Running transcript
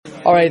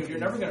All right.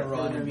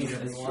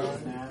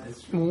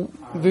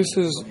 This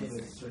is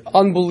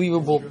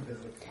unbelievable.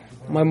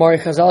 My Mari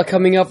Chazal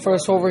coming up for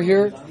us over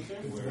here.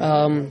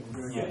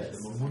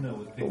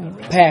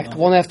 Packed,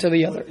 one after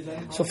the other.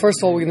 So first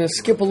of all, we're going to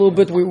skip a little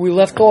bit. We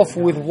left off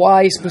with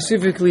why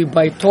specifically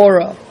by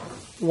Torah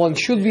one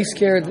should be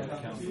scared.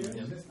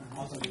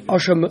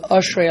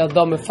 Ashrei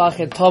Adam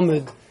Mefached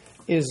Tamid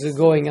is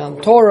going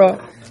on Torah.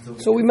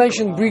 So we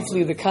mentioned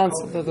briefly the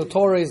concept that the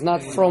Torah is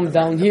not from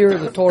down here.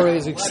 The Torah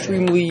is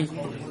extremely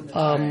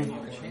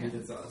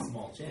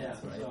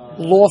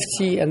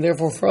lofty, and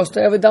therefore for us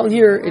to have it down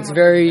here, it's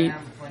very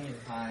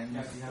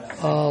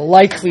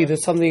likely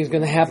that something is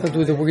going to happen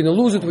to it, that we're going to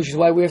lose it, which is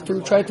why we have to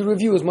try to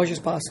review as much as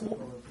possible.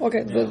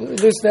 Okay,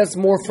 that's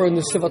more for the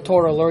Nesiva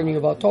Torah, learning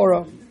about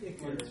Torah.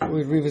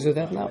 We'll revisit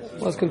that now.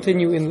 Let's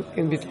continue in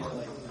B'tach.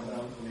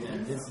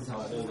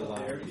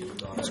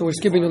 So we're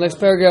skipping the next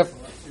paragraph.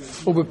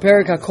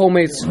 Ubeperik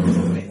HaKometz.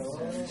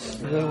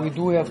 We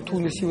do have two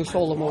Nesiva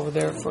Solam over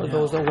there for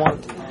those that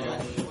want.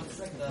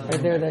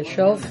 Right there, that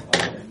shelf.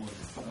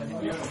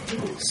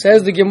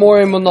 Says the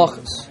Gemara in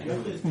Menachos.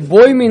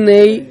 Boy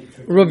minei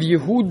Rav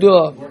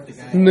Yehuda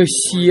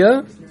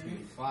Nesiya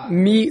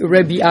mi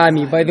Rabbi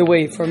Ami. By the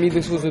way, for me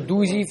this was a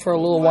doozy for a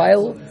little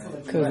while,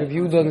 because Rav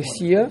Yehuda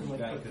Nesiya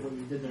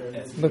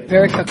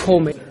Beperik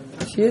HaKometz.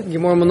 See it?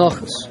 Gemara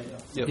Menachos.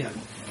 Yep.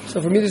 So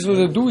for me this was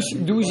a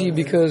doozy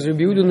because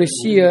Rabbi Yehuda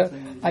Nesiya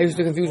I used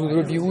to confuse with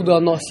Rabbi Yehuda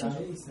Nasi.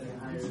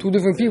 Two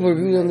different people.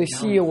 Rabbi Yehuda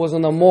Nesiya was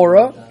an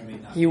Amora.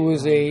 He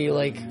was a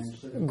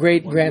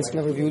great grandson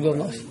of Rabbi Yehuda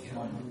Nasi.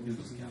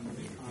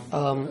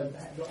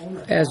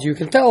 As you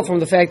can tell from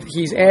the fact that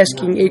he's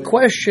asking a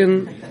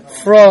question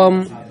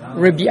from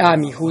Rabbi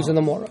Ami, who is an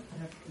Amora.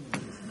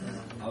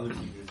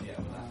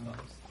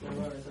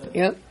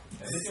 Yeah.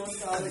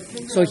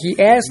 So he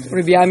asked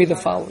Rabbi Ami the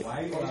following: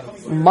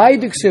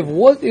 Ma'idiksev,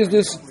 what is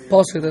this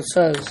pasuk that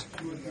says,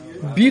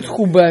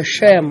 "Bitchu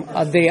b'Hashem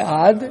adei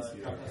ad,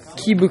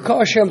 ki b'ka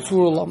Hashem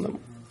tzur olamim"?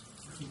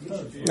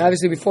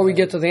 Obviously, before we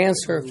get to the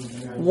answer,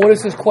 what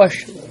is his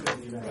question?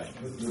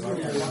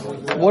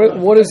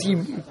 What is he?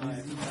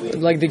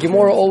 Like the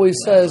Gemara always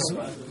says,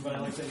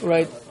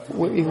 right?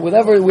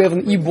 Whenever we have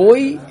an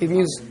iboy, it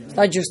means it's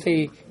not just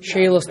a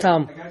sheilas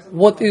tam.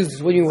 What is this?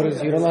 What do you mean? What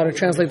is it? You don't know how to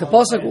translate the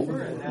pasuk.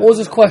 What was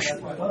his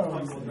question?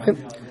 Okay.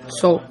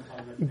 So,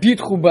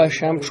 bitchu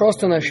b'Hashem,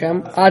 trust in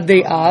Hashem,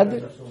 adei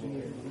ad,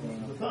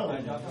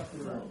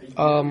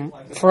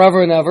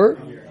 forever and ever.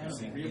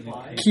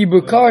 Ki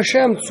b'ka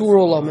Hashem tzur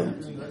olamim,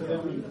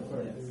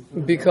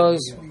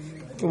 because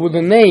with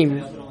the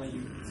name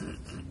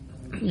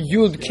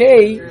Yud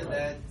Kei,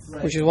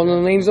 which is one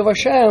of the names of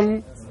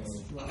Hashem,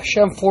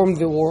 Hashem formed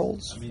the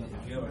worlds.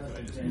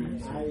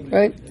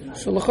 Right?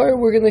 So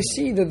we're going to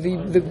see that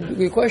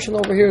the question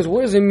over here is,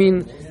 what does it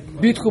mean,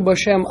 Bitchu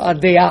b'Hashem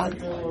adei ad?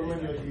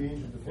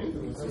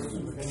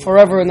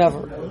 Forever and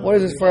ever. What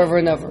is this forever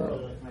and ever?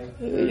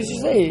 You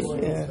should say,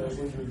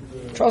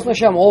 trust in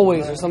Hashem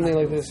always, or something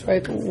like this,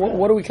 right?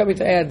 What are we coming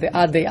to add? The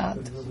adei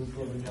ad.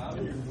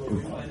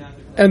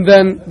 And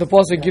then the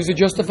pasuk gives a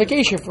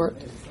justification for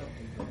it.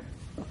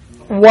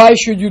 Why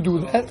should you do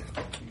that?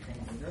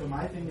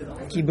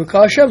 Ki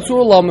b'ka Hashem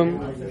tzur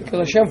olamim, because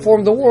Hashem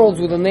formed the worlds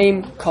with the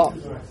name Ka.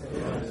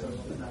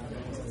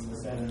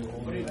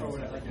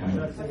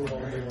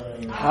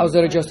 How's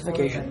that a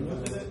justification?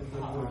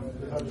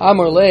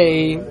 Amar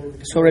lei,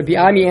 so Rabbi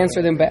Ami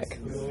answered him back.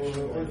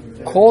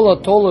 Kol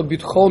atola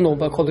bitchono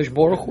b'kodesh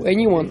baruch hu,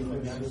 anyone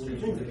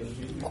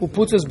who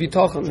puts his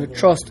bitachon, who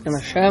trust in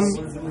Hashem,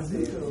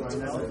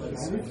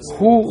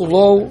 hu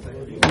lo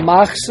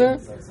machse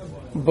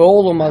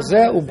b'olam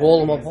hazeh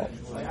u'b'olam haba.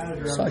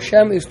 So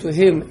Hashem is to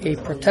him a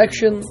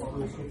protection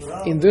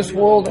in this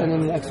world and in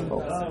the next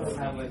world.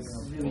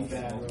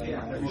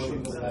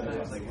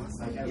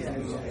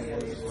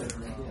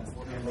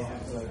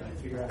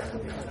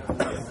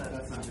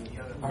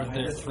 Are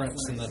there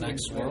threats in the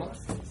next world?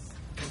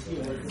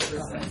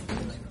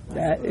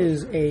 That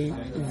is a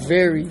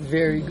very,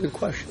 very good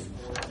question.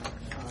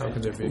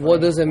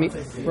 What does that mean?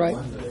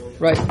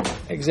 Right,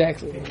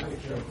 exactly.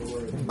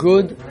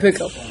 Good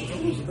pickup.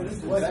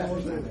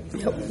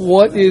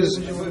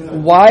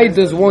 Why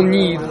does one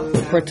need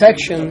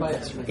protection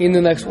in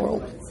the next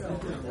world?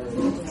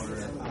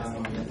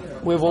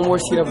 We have one more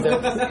seat up there.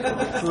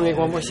 Can we make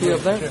one more seat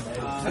up there?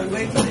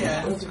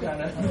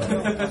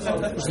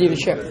 Just need a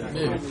chair.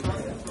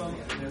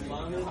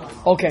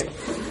 Okay.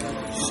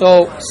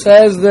 So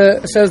says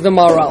the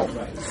Maral,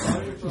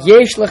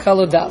 Yesh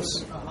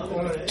lechaladas,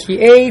 ki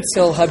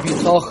eitzel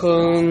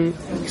habitachon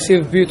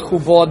ksiv bitchu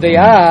b'adei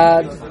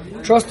ad.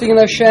 Trusting in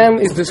Hashem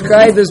is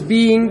described as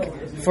being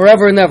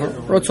forever and ever.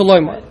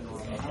 Rotzoloymar.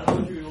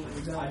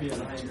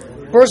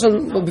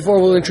 Person, before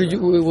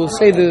we'll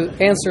say the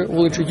answer,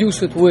 we'll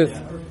introduce it with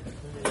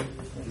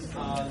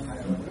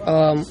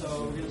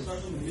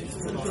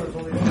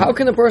how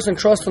can a person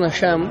trust in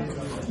Hashem?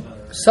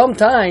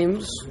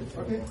 Sometimes,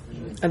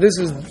 and this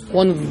is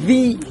one of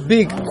the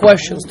big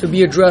questions to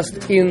be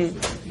addressed in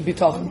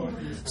Bitachon.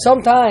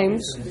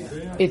 Sometimes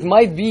it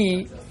might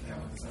be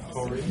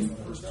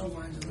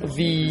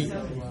the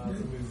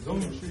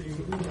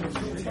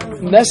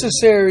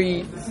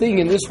necessary thing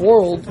in this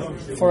world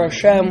for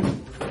Hashem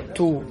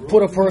to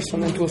put a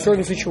person into a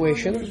certain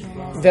situation,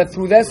 that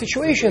through that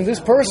situation, this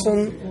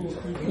person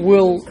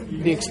will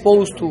be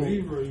exposed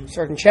to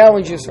certain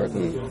challenges,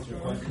 certain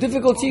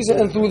difficulties,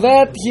 and through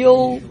that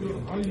he'll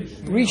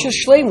reach his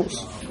shleimus.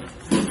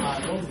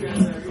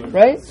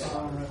 Right?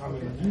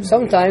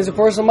 Sometimes a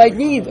person might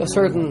need a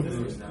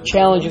certain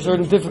challenge, a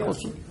certain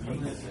difficulty.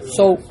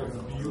 So,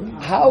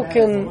 how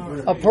can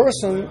a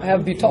person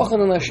have bitachon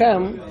on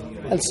Hashem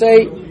and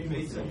say,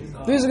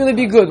 this is going to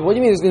be good? What do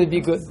you mean it's going to be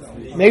good?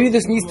 Maybe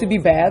this needs to be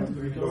bad.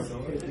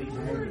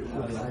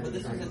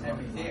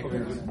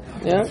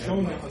 Yeah?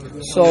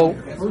 So,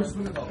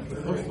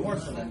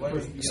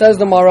 says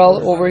the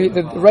Maral over here,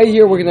 right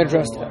here we're going to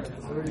address that.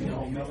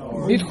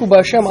 Bitchu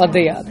b'Hashem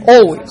adeyad.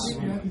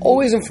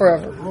 Always and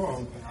forever.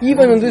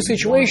 Even in this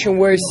situation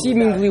where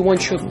seemingly one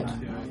shouldn't.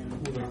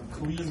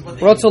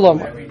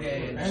 Ratzalomar.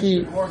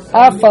 Ki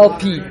afal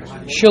pi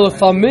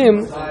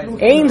shelefamim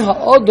ein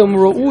ha'adam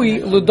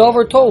ro'ui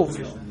l'davar tov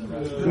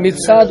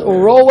mitzad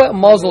uroa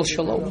mazel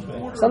shalom.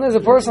 Sometimes a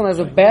person has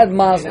a bad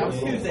mazel.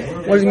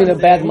 What does it mean, a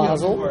bad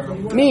mazel?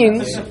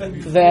 Means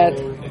that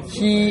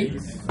he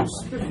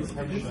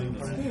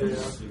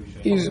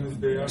is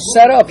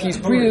set up, he's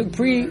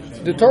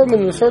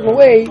predetermined in a certain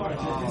way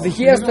that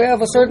he has to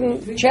have a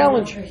certain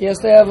challenge, he has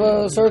to have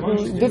a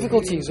certain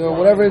difficulties or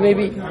whatever it may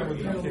be.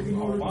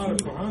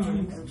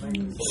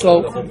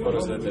 So,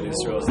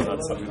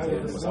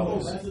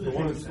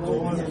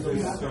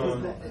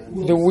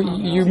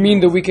 you mean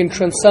that we can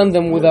transcend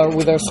them with our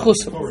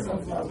schusim?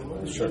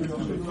 Sure.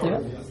 Yeah.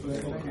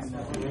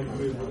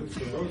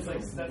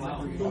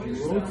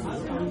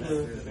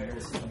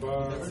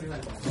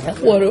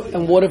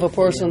 And what if a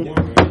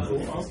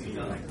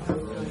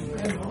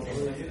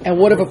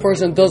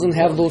person doesn't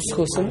have those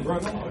schusim?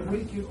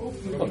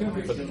 Okay,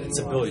 but it's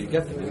ability to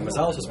get them.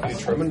 Mazal is supposed to be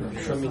determined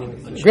meaning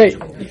great.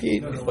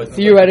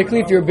 Theoretically,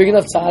 if you're a big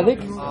enough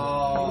tzaddik,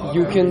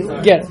 you can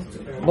get it.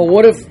 But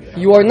what if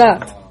you are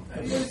not?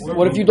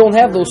 What if you don't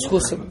have those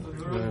schusim?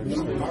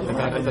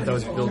 I thought that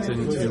was built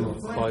into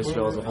Klal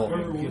Yisrael as a whole.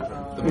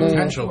 The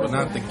potential, but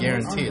not the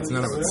guarantee. It's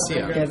none of it's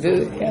siyah.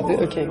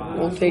 Okay,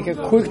 we'll take a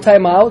quick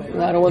time out.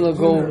 And I don't want to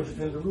go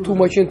too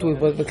much into it,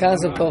 but the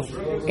concept of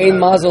Ein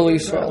Mazel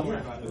Yisrael.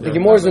 The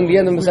Gemara is in the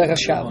end of Masechah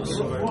Shabbos.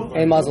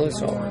 Ein Mazel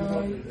Yisrael.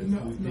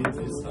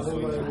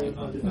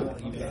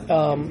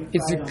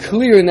 It's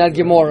clear in that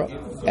Gemara.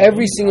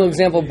 Every single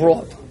example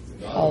brought.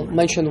 I'll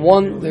mention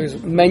one. There's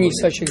many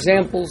such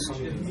examples.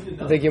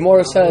 The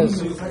Gemara says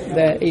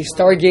that a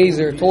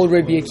stargazer told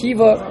Rabbi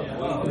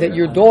Akiva that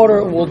your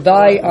daughter will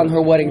die on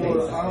her wedding day.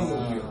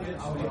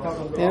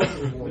 Yeah?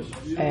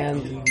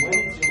 And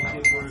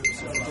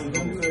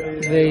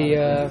they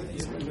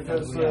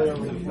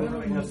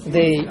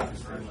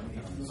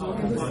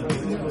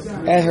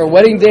at her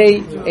wedding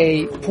day,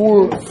 a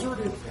poor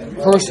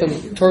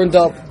person turned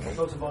up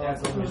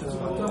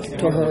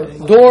to her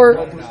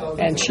door,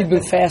 and she'd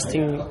been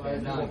fasting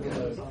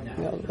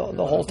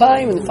the whole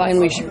time, and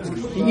finally she was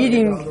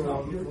eating.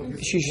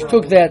 She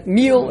took that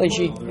meal and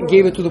she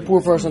gave it to the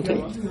poor person to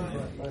eat.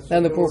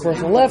 Then the poor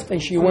person left,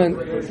 and she went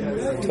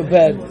to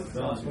bed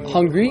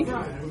hungry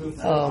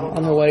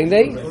on her wedding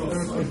day.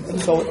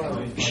 So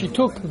she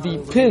took the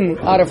pin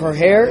out of her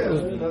hair,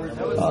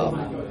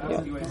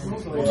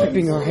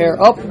 keeping her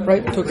hair up,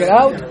 right? Took it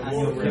out.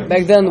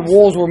 Back then the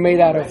walls were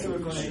made out of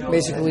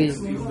basically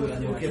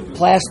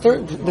plaster.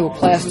 They were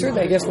plastered.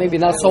 I guess maybe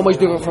not so much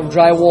different from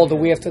drywall that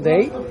we have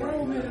today.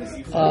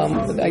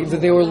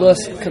 They were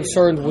less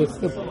concerned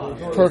with the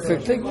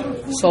perfect thing.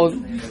 So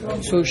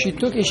she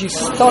took and she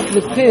stuck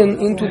the pin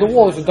into the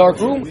wall. It's a dark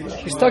room.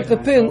 She stuck the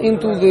pin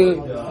into the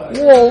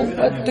wall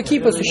to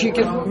keep it so she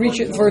could reach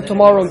it for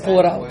tomorrow and pull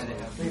it out.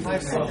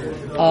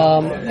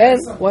 And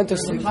went to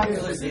sleep.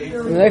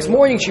 And the next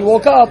morning she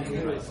woke up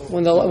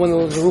when the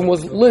room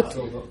was lit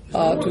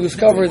to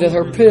discover that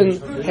her pin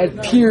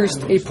had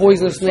pierced a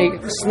poisonous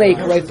snake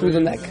right through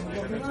the neck.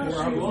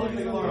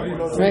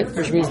 Right?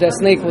 Which means that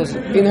snake was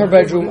in her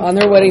bedroom on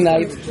her wedding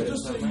night,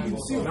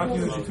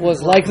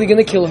 was likely going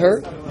to kill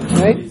her,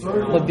 right?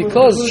 But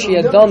because she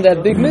had done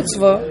that big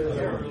mitzvah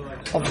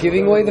of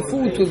giving away the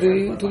food to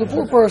the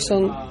poor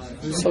person,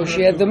 so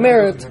she had the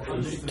merit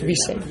to be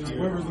saved.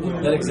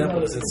 That example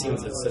doesn't seem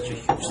that it's such a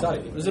huge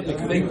study. It's a big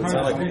thing. It's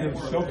not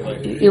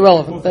like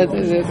irrelevant. That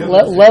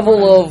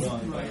level of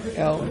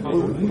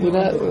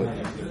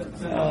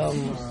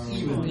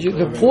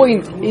the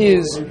point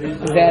is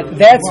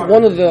that's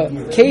one of the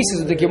cases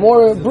that the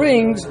Gemara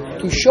brings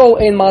to show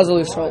Ein Mazel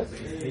Yisrael.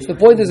 So the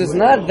point is, it's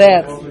not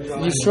that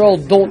Yisrael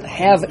don't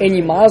have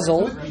any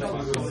mazel,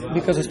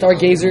 because the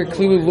stargazer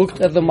clearly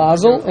looked at the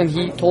mazel and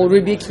he told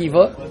Rabbi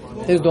Akiva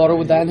his daughter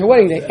would die on her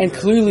wedding day, and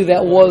clearly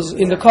that was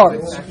in the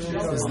cards.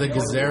 Is the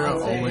gezerah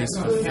always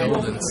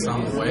fulfilled in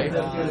some way?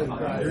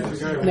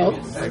 No.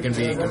 That can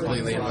be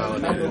completely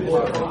invalidated.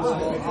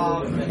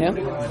 Yeah.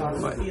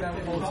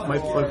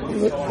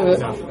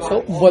 No.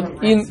 But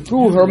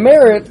through her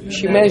merit,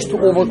 she managed to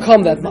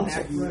overcome that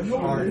mazel.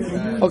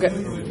 Okay.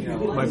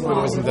 my point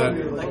wasn't that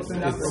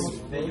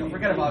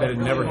it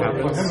never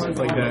happens,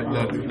 like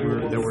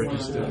that we're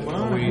just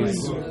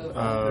always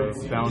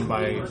bound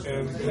by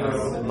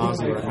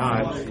mazel or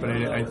not. But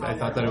I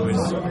thought that it was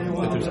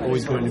that there's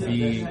always going to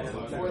be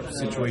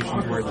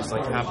situations where this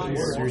like happens.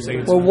 So you're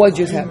saying what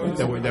just happened?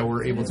 That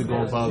we're able to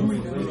go above.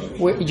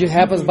 It just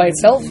happens by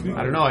itself?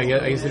 I don't know. I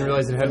guess I didn't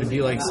realize it had to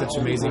be like such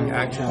amazing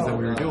actions that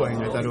we were doing.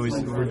 I thought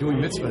we're doing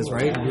mitzvahs,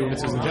 right? We're doing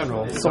mitzvahs in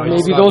general. So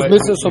maybe those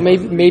mitzvahs. So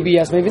maybe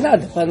yes, maybe not.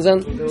 Depends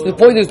on. So the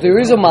point is there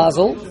is a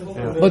mazel,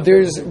 but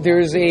there's a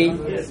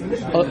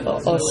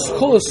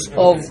schus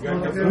of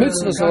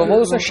mitzvahs of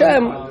avodas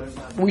Hashem,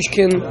 which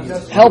can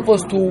help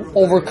us to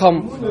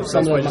overcome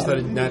some of I them. just thought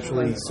it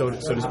naturally, so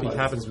to speak,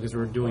 happens because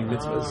we're doing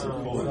mitzvahs.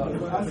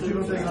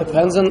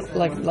 Depends on,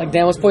 like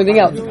Dan was pointing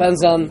out,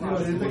 depends on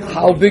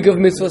how big of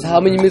mitzvahs, how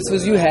many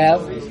mitzvahs you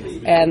have,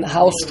 and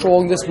how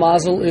strong this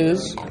mazel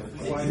is,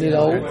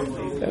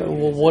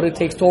 what it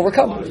takes to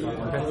overcome.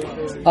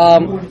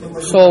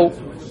 So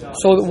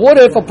what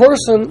if a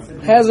person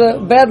has a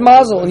bad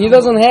mazel and he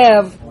doesn't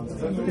have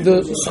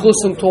the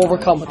schusim to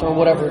overcome it or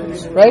whatever it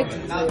is, right?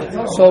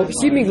 So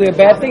seemingly a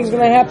bad thing is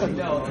going to happen.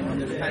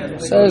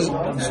 So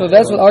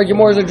that's what our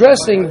Gemara is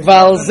addressing.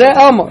 Val ze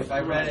amar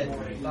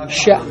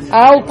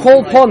she'al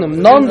kol ponim.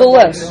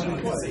 Nonetheless,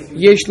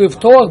 yesh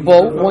livtoach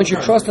bo. One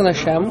should trust in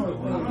Hashem.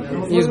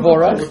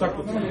 Yisborach.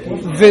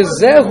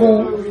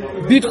 V'zehu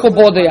bitcho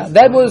bodeya.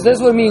 That's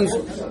what it means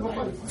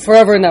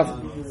forever and ever.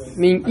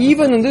 Meaning,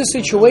 even in this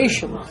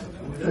situation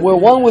where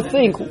one would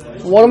think,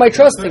 what am I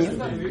trusting in?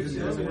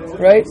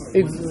 Right?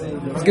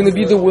 It's going to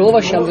be the will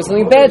of Hashem that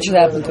something bad should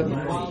happen to me.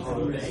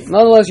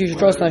 Nonetheless, you should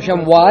trust in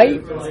Hashem. Why?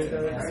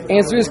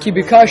 Answer is Ki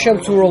bika Hashem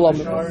tzur olam.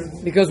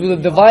 Because with the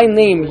divine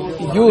name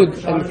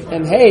Yud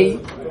and Hey,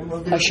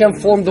 Hashem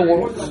formed the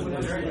worlds.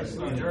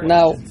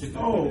 Now,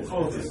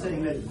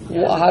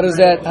 how does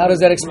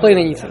that explain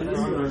anything?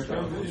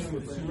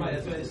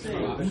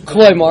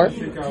 Kloimar,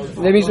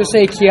 that means to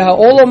say Ki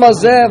ha'olam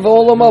hazeh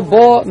v'olam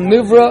haba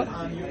nivra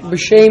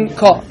b'shem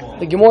ka.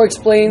 The Gemara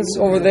explains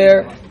over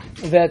there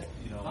that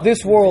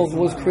this world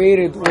was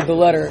created with the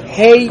letter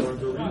Hey.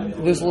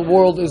 This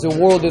world is a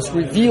world that's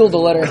revealed. The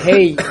letter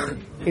Hey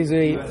is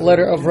a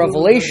letter of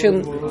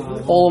revelation.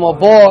 Olam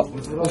haba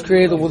was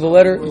created with the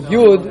letter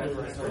Yud.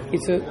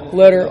 It's a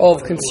letter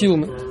of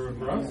concealment,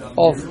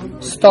 of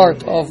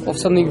start, of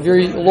something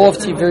very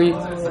lofty, very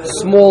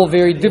small,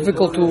 very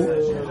difficult to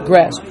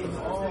grasp.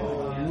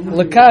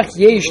 Lekach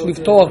yesh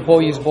liftoach bo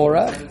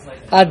yizborach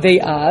adei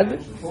ad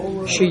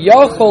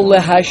sheyachol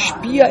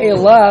lehashpia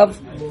elav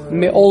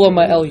me'olam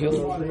ha'elyon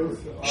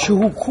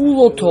shehu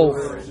kulo tov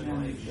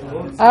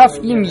af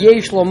im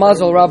yesh lo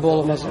mazal rab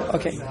olam hazeh.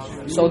 Okay,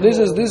 so this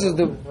is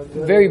the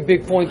very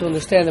big point to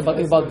understand about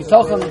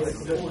bitachon.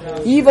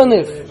 Even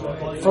if,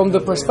 from the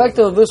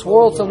perspective of this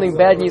world, something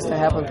bad needs to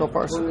happen to a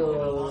person,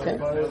 okay,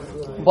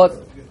 but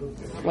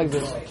like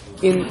this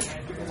in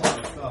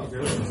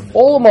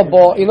Olam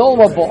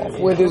haba,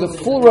 where there's a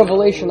full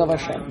revelation of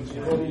Hashem,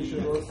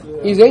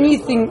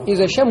 is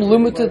Hashem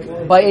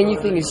limited by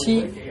anything? Is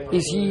he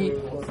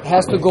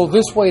has to go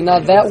this way,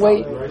 not that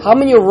way? How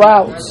many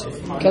routes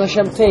can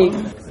Hashem take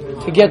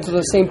to get to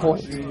the same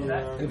point?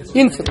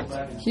 Infinite.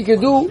 He can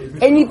do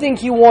anything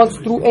he wants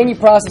through any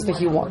process that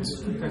he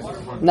wants.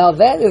 Now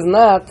that is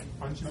not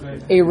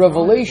a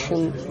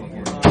revelation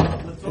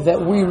that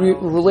we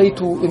relate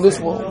to in this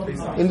world.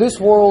 In this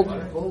world,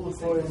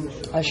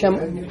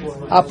 Hashem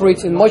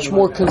operates in much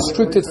more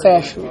constricted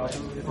fashion,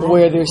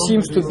 where there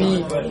seems to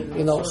be,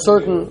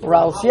 certain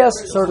routes yes,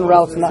 certain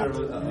routes not.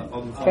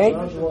 Okay,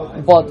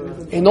 but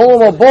in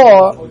Olam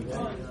haba,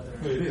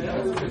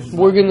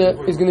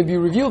 it's going to be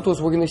revealed to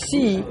us. We're going to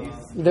see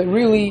that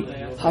really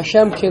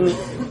Hashem can,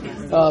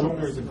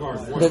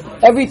 that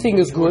everything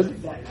is good,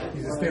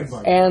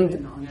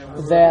 and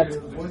that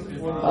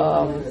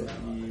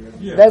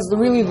that's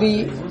really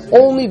the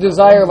only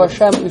desire of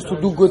Hashem is to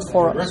do good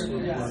for us.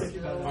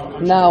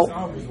 Now,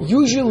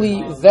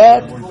 usually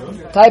that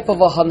type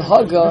of a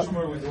hanhaga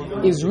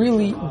is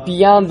really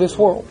beyond this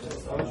world.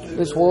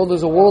 This world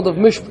is a world of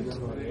mishpat.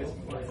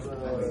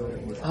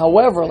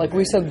 However, like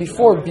we said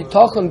before,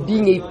 bitachon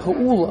being a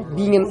pa'ula,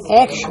 being an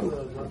action,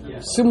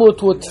 similar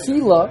to a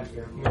tefillah,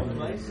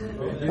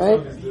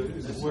 right?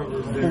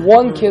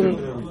 One can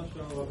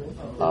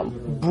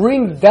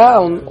bring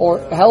down or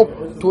help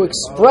to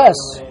express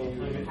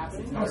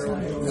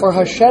for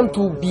Hashem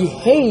to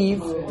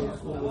behave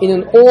in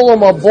an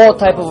olam haba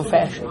type of a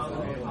fashion,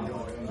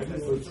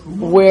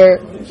 where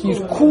he's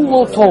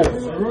kulo tov,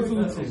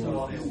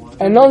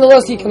 and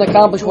nonetheless he can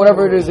accomplish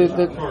whatever it is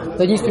that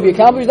needs to be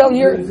accomplished down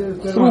here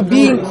through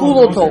being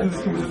kulo tov.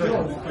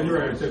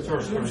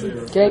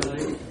 Okay,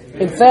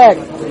 in fact,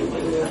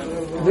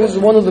 this is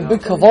one of the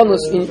big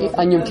kavanos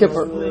on Yom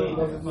Kippur.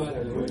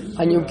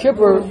 On Yom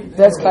Kippur,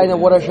 that's kind of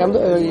what Hashem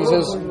he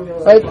says,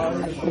 right?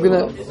 We're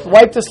gonna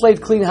wipe the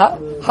slate clean. How?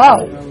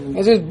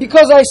 He says,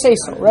 because I say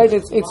so, right?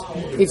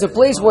 It's a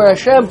place where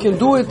Hashem can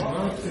do it,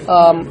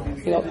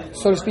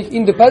 so to speak,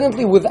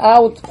 independently,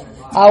 without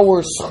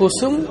our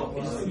schusim,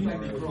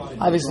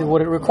 Obviously,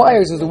 what it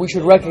requires is that we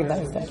should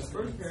recognize that.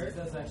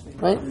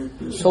 Right?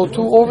 So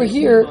over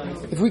here,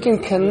 if we can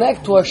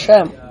connect to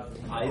Hashem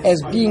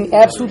as being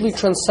absolutely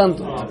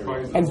transcendent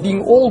and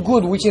being all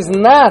good, which is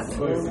not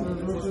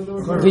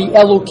the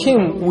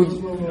Elokim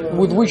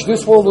with which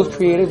this world was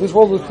created. This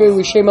world was created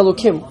with Shem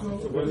Elokim.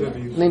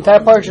 The entire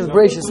Parashas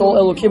Bereishis is all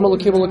Elokim,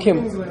 Elokim,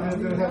 Elokim,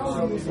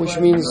 which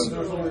means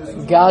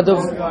God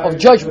of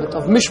judgment,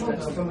 of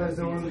mishpat.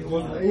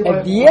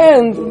 At the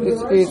end,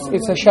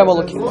 it's Hashem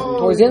Elokim.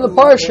 Towards the end of the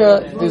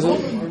Parasha, it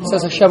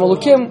says Hashem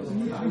Elokim.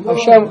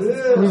 Hashem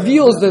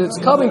reveals that it's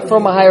coming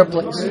from a higher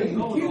place.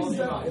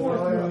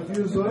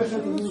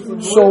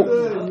 So,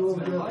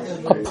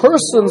 a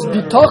person's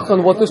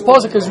bitachon, what this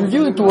pasuk is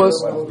revealing to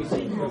us,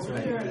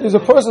 is a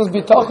person's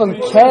bitachon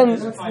can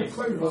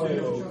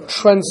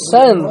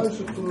transcend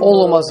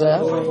Olam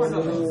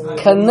Hazeh,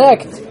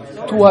 connect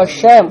to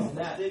Hashem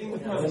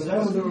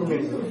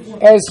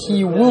as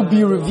He will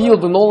be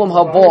revealed in Olam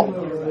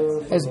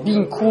Haba, as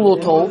being kulo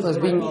tov, as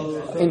being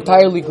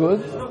entirely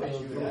good,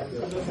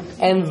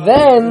 and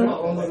then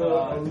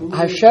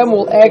Hashem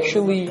will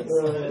actually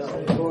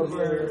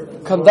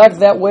conduct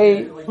that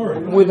way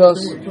with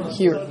us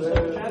here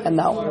and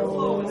now.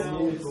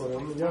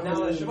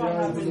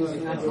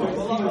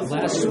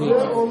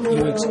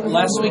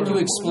 Last week you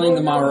explained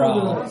the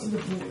Maharal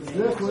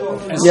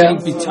as saying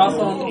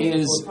bitachon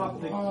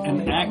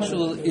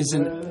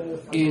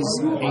is a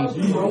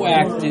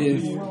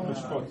proactive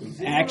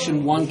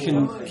action one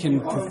can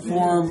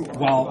perform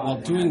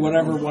while doing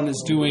whatever one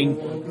is doing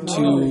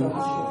to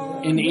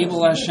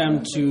enable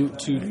Hashem to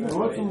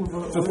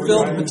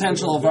fulfill the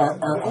potential of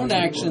our own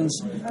actions.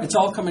 It's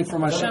all coming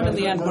from Hashem in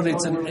the end, but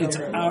it's an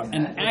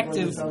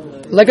active,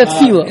 like a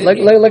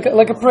tefillah,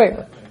 like a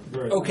prayer.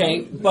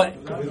 Okay, but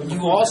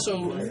you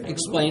also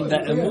explained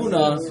that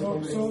emunah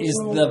is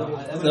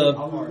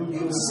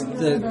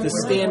the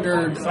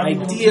standard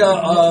idea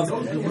of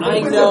I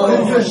know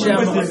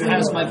Hashem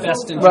has my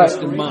best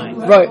interest in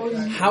mind. Right.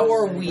 How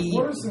are we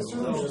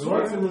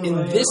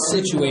in this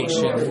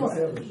situation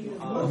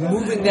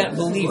moving that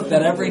belief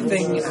that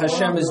everything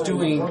Hashem is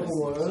doing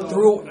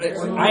through,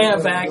 I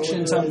have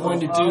actions I'm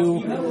going to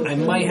do, I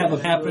might have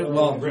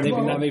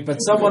maybe not me, but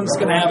someone's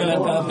going to have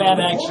a bad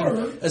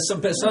action,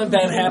 something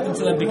bad happened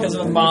to them because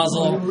of a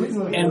mazel,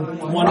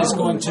 and one is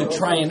going to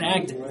try and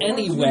act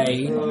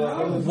anyway.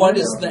 What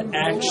is the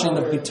action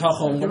of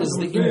bitachon? What is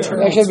the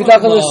internal action of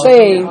bitachon is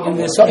saying,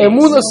 so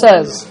Emunah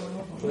says,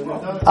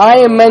 I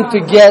am meant to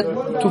get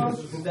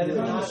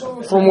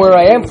from where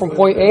I am, from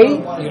point A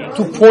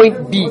to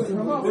point B.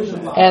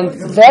 And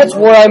that's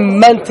where I'm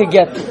meant to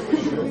get to.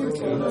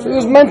 So it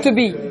was meant to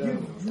be.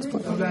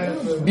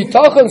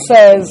 Bitachon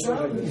says,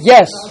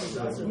 yes,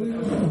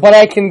 but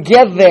I can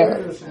get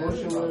there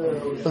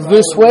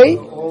this way,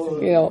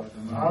 or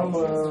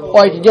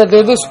I can get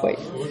there this way.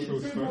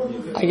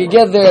 I can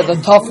get there the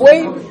tough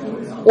way,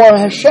 or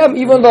Hashem,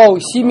 even though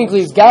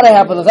seemingly it's got to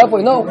happen the tough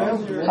way, no.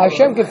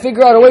 Hashem can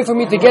figure out a way for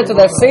me to get to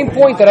that same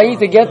point that I need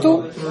to get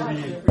to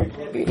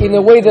in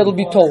a way that will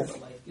be told.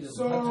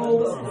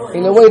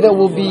 In a way that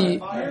will be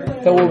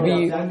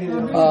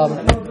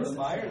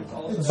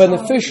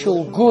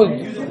beneficial,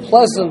 good,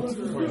 pleasant,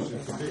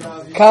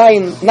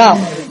 kind. Now,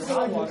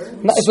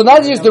 so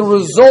not just the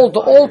result,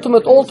 the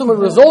ultimate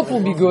result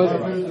will be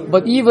good,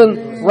 but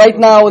even right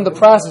now in the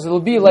process, it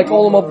will be like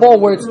Olam Haba,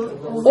 where it's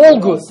all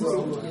good,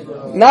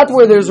 not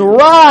where there's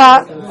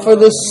ra for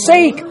the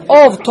sake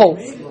of tov.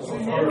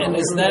 And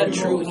is that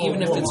true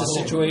even if it's a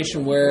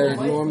situation where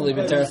normally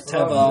b'derech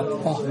teva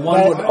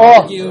one would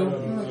argue?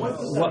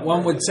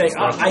 One would say,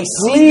 I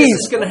see this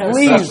is going to have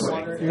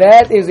suffering.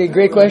 That is a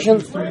great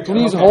question.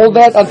 Please hold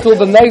that until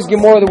the next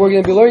Gemara that we're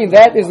going to be learning.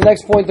 That is the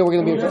next point that we're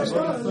going to be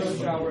addressing.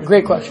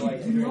 Great question.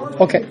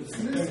 Okay.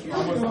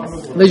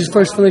 Let's just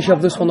first finish up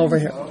this one over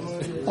here.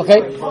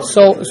 Okay?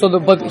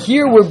 But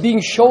here we're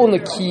being shown the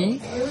key.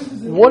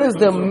 What is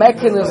the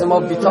mechanism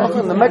of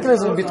bitachon? The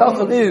mechanism of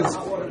bitachon is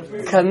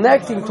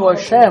connecting to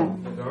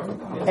Hashem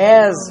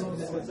as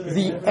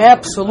the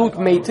absolute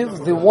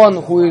mativ, the one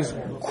who is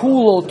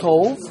kulo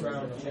tov,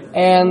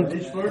 and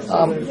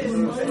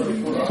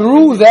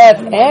through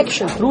that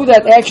action of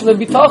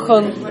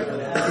bitachon,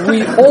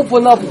 we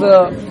open up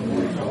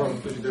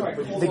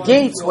the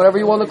gates, whatever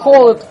you want to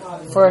call it,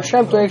 for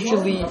Hashem to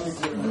actually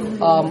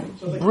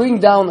bring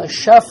down a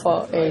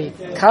shefa, a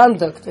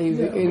conduct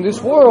in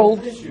this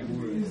world,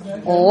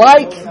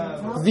 like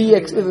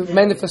the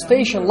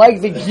manifestation,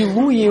 like the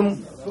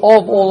giluyim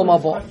of Olam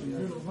Haba.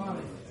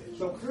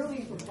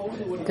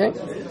 Okay?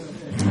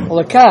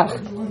 Lekach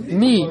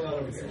mi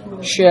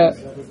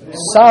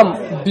she-sam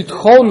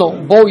bitchono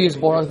bo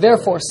yizborach.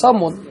 Therefore,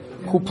 someone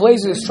who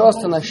places his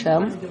trust in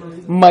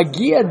Hashem,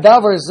 magia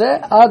davar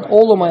zeh ad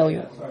olam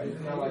ha'elyon.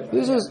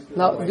 This is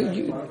now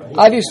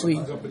obviously,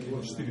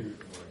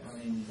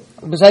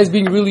 besides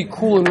being really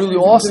cool and really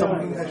awesome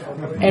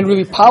and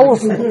really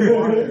powerful,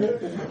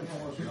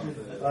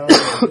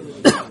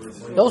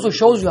 it also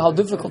shows you how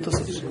difficult this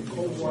is.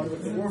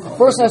 A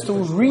person has to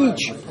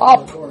reach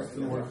up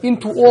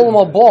into Olam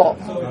Haba,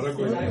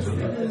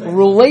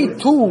 relate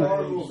to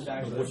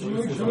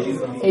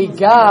a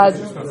God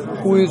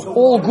who is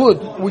all good,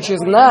 which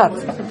is not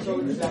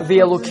the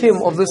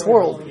Elokim of this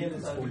world.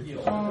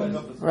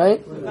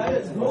 Right?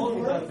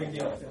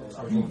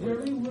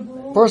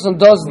 Person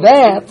does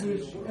that,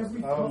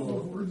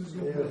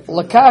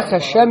 Lakach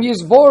Hashem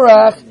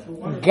Yisborach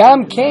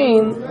Gam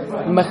Kain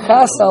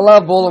Mechas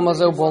Alav Bolam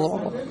Hazeh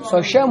Bolam Haba. So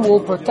Hashem will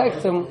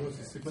protect him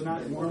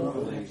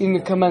in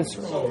the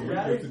commensurate.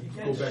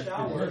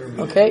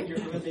 Okay?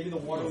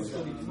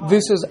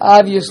 This is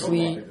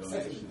obviously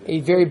a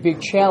very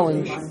big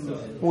challenge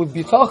with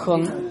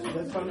Bitachon.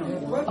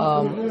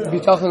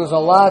 Bitachon is a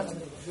lot.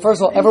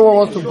 First of all, everyone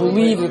wants to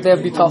believe that they have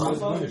Bitachon.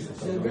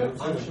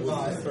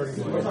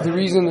 The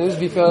reason is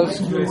because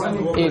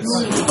it's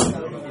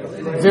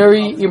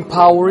very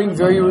empowering,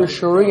 very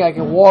reassuring. I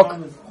can walk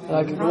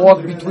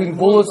between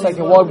bullets. I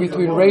can walk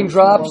between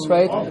raindrops.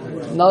 Right?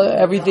 Now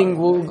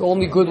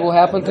only good will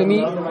happen to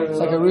me. It's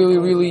like a really,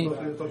 really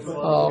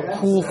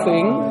cool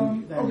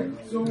thing.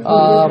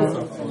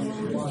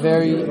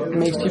 Very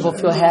makes people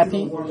feel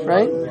happy,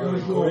 right?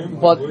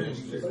 But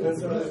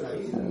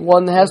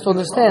one has to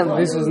understand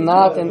this is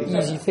not an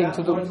easy thing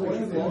to do.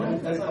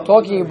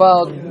 Talking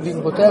about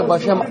being Botech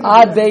B'Hashem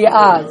Ad Dei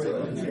Ad,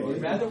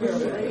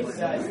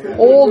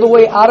 all the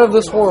way out of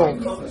this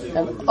world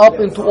and up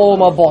into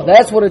Olam Haba.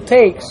 That's what it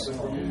takes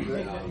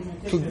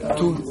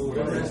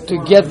to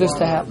get this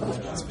to happen.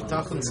 Is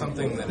Bitachon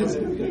something that is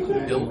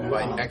built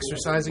by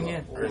exercising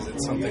it, or is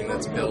it something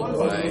that's built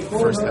by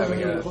first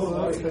having a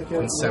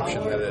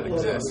conception that it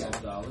exists?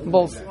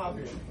 Both.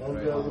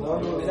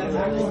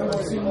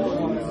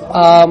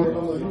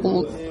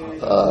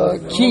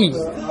 Ki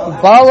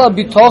Bala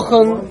Bitachon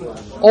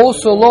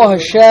also Lo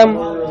Hashem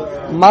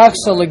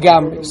Machsa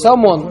Legamri.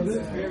 Someone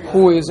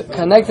who is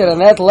connected on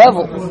that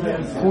level,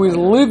 who is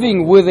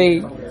living with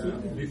a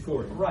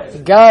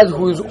God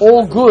who is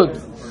all good,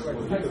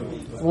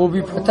 will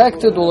be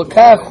protected.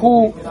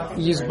 Ulakahu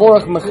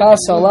Yisborach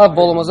Mechas Alav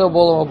Bolam Hazeh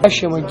Bolam Haba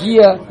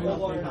Shemagia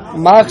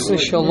Machsa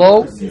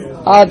Shalo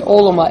Ad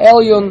Olam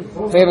Ha'elyon.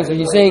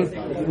 He's saying,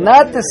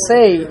 not to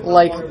say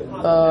like who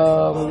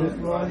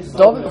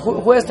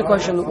asked the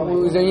question,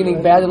 is there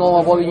anything bad in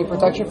Olam Haba you need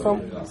protection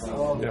from?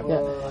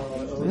 Yeah.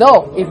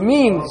 No, it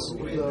means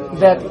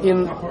that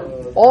in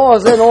Olam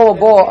Hazeh and Olam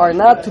Haba are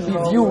not to be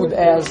viewed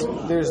as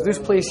there's this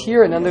place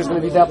here and then there's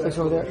going to be that place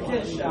over there.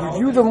 You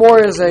view them more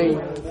as a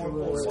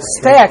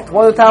stacked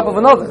one on top of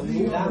another.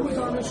 And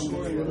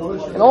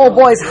Olam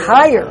Haba is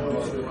higher.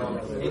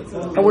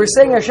 And we're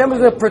saying Hashem is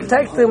going to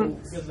protect them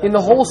in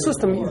the whole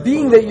system.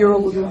 Being that you're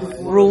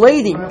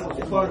relating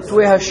to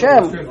a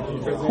Hashem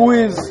who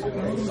is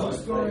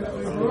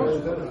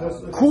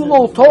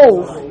Kulo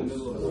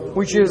Tov,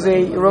 which is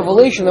a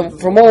revelation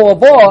from Olam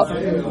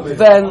Haba,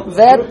 then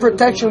that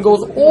protection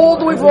goes all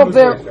the way from up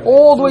there,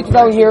 all the way to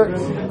down here,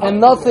 and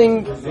no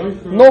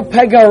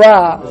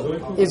pegara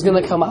is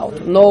going to come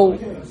out. No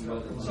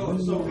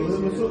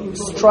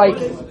strike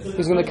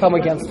is going to come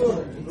against it.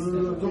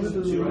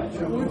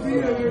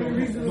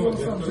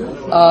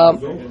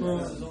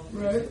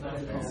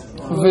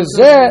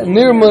 V'zeh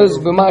nirmaz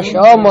b'ma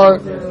she'amar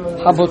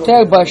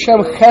habotech b'Hashem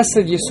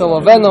chesed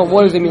yisolavena.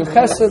 What does it mean,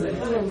 chesed?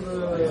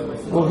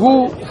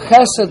 Who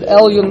chesed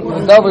elyon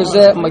v'davar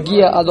zeh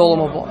magia ad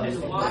olam haba.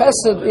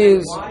 Chesed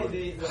is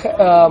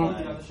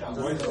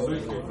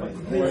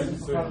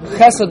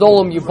chesed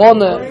olam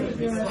yibana.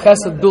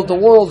 Chesed built the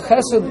world.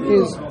 Chesed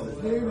is,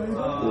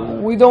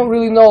 we don't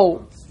really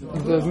know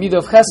the midah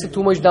of chesed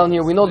too much down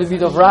here. We know the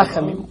midah of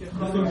rachamim.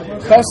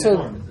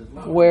 Chesed,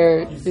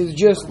 where it's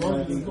just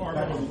good.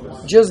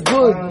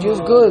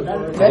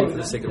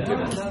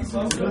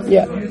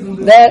 Yeah,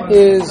 that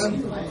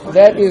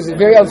is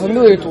very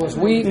unfamiliar to us.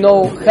 We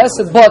know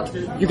chesed, but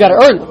you got to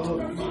earn it.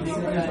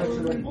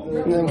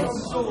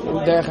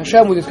 The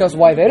Hashem will discuss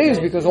why that is,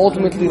 because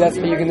ultimately that's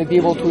how you're going to be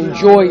able to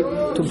enjoy,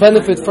 to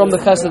benefit from the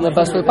chesed in the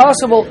best way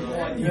possible.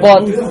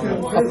 But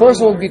a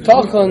person will be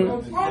talking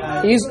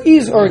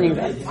is earning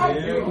that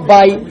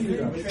by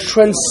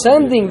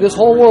transcending this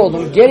whole world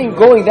and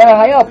going that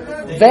high up.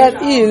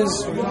 That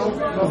is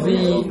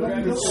the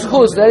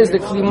schus, that is the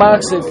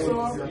klimaxik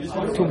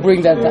to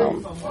bring that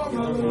down.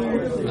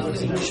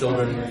 Using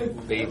children,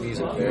 babies,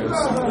 and parents.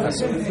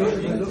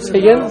 Say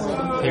again?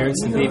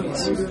 Parents and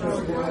babies. You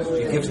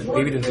give the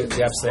baby the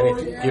abstinent,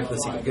 give the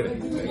sake of giving.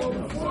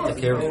 Take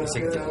care of it for the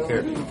sake of taking care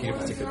of it. You give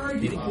for the sake of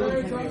eating.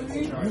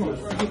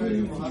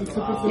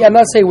 Yeah, I'm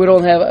not saying we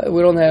don't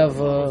have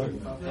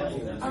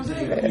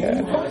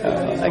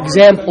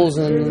examples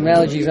and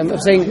analogies. I'm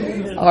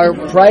saying our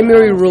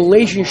primary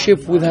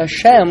relationship with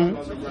Hashem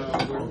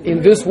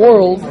in this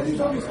world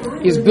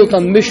is built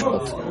on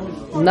mishpat,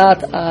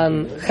 not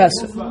on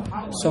chesed.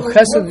 So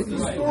chesed,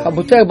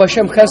 habotech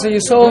b'Hashem chesed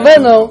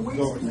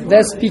yisolaveno,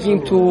 that's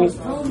speaking to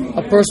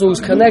a person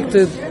who's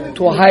connected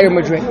to a higher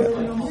madrega.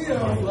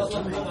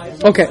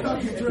 Okay,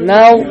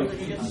 now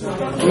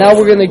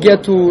we're going to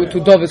get to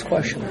David's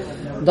question.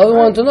 David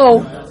wanted to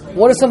know,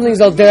 what is something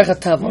is al derech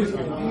hatava?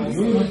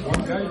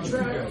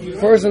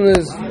 Person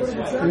is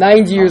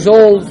 90 years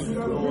old,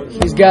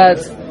 he's got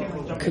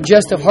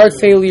congestive heart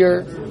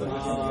failure,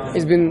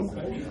 It's been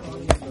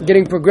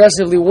getting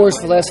progressively worse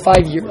for the last 5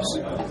 years.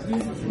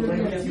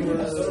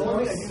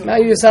 Now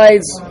he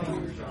decides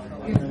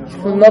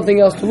with nothing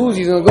else to lose,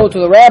 he's going to go to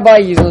the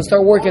rabbi, he's going to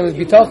start working on his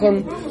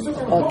bitachon,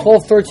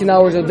 12, 13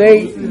 hours a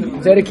day,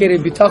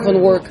 dedicated bitachon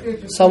work,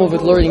 some of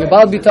it learning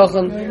about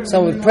bitachon,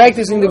 some of it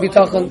practicing the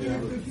bitachon.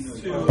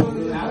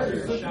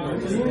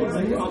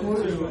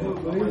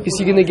 Is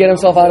he going to get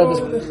himself out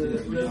of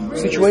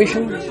this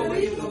situation?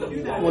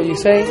 What do you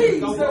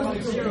say?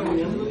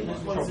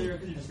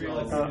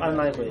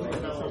 Unlikely.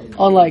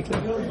 Unlikely.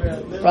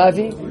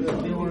 Ravi?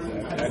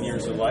 10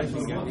 years of life.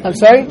 I'm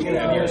sorry?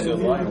 10 years of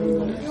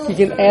life. He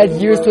can add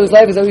years to his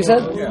life, is that what you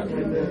said? Yeah.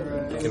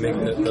 You can make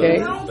the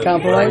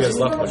Compromise. Whatever is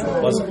left much more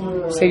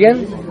pleasant. Say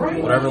again?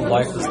 Whatever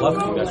life is left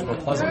to you, much more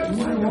pleasant.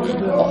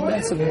 Oh,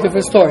 that's a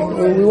different story.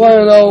 We want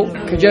to know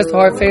congestive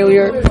heart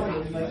failure.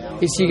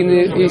 Is he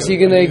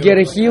gonna get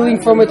a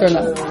healing from it or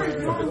not?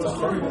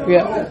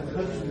 Yeah.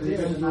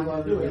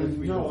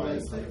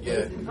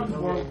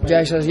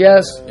 Josh says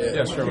yes.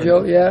 Yeah, sure.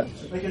 Joe, yeah.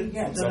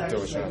 It's up to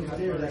Hashem.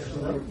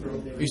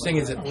 You're saying,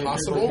 is it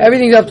possible?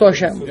 Everything's up to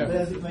Hashem.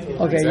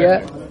 Okay,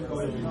 yeah.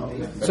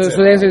 So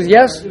the answer is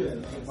yes.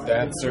 The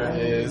answer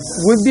is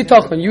With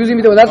bitachon, using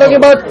bitachon. We're not talking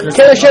about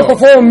can Hashem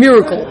perform a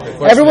miracle.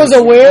 Everyone's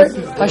aware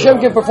Hashem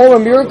can perform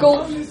a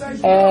miracle.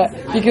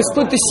 He can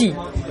split the sea.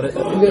 But I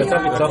thought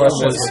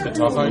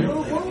bitachon.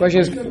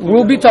 Question is,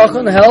 will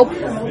bitachon help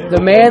the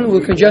man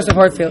with congestive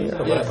heart failure?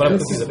 but I'm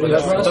confused. But I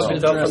thought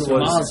bitachon was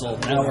Mazel.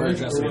 Now we're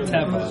addressing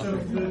Teva.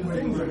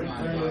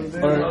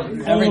 Or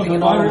everything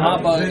in Olam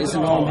Haba is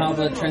in Olam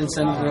Haba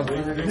transcendent of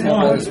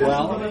Teva as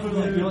well. In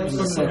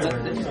the sense that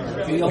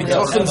we only have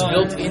Bitachon's Teva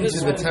built into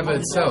the teva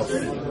itself,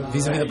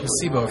 vis-a-vis the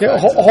placebo Okay,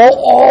 effect.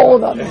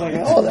 hold on. Hold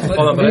on.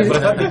 Hold on, but I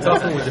thought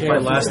bitachon was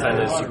defined last time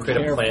is you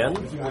create a plan,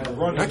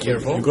 Not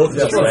careful. you go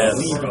through the plan, and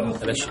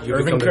then you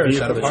Irving become the Kirsch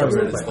vehicle out of that shows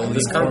Harvard. the It's plan. the In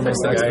this leading context,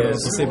 the guy is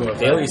placebo effect.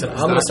 daily. He said, I'm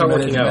going to start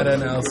working out.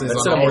 Meta-analysis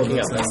Instead on of all working of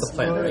out, this that's the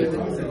plan, right?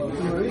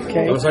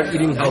 Okay. I'm going to start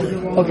eating healthy.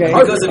 Okay.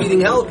 Because of eating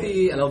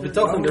healthy, and I'll be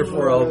talking,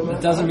 therefore I'll... It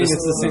doesn't mean it's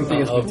the same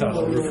thing as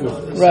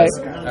bitachon. Right.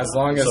 As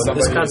long as So in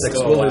this somebody is context,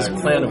 still will his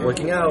alive. plan of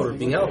working out or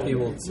being healthy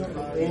will see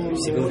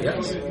what he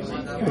has.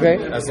 Okay.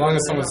 As long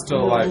as someone's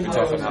still alive,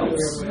 bitachon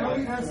helps.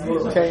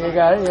 Okay, you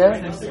got it,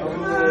 yeah?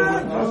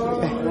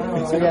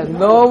 So yeah,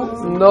 no,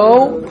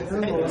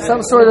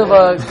 some sort of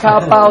a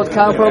cop-out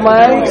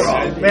compromise.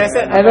 But I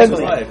said And then-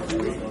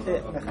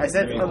 I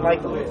said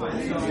unlikely.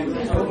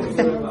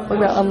 What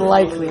about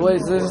unlikely? What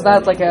is this? Is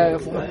not like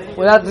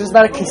this is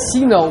not a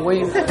casino where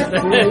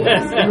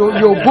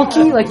you're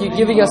bookie, like you're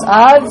giving us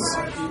odds.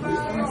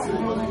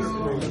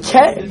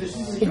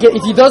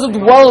 If he does it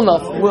well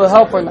enough, will it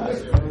help or not?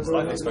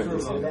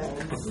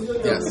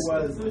 Yes.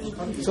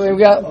 So we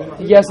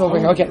got yes over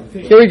here. Okay,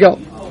 here we go.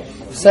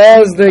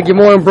 Says the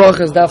Gemara in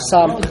Brachas, Daf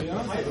Samach.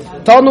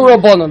 Tanu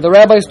Rabbanan, the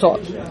rabbis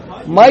taught.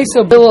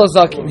 Maisa Bilal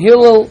Zakin,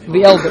 Hillel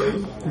the elder,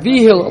 the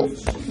Hillel,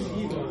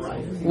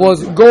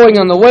 was going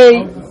on the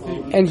way,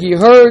 and he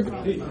heard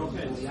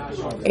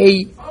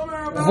a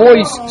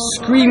voice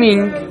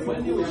screaming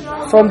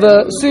from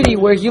the city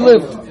where he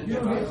lived.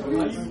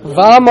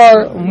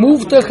 Vamar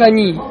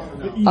Muftachani,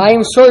 I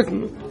am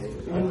certain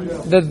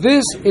that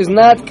this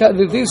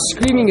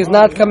screaming is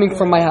not coming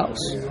from my house.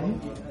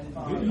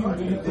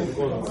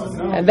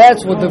 And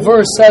that's what the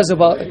verse says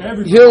about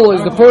Hillel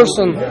is the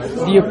person,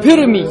 the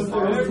epitome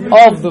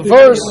of the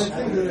verse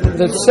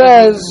that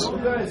says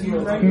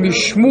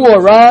Mishmu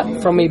Ara,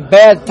 from an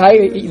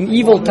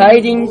evil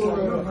tiding,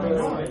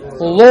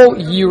 Lo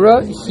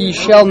Yira, he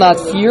shall not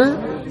fear,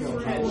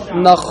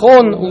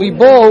 Nachon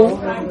Libo,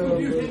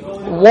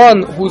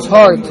 one whose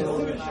heart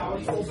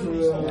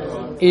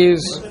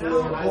is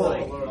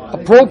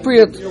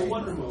appropriate,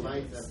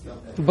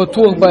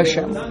 Batuch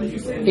B'Hashem,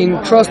 in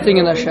trusting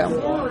in Hashem.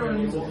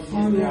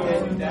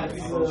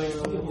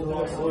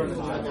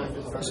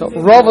 So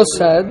Rava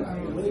said,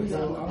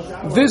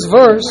 this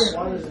verse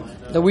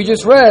that we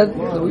just read,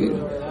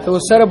 that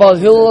was said about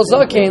Hillel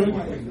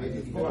Zaken,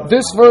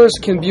 this verse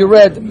can be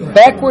read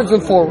backwards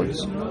and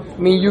forwards. I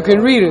mean, you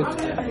can read it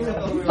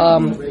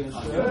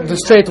the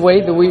straight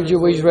way, the way you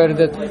read it,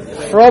 that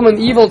from an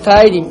evil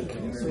tiding,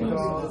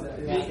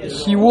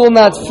 he will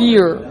not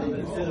fear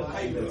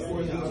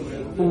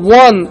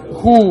one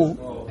who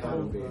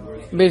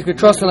basically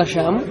trusts in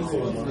Hashem,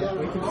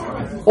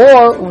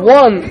 or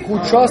one who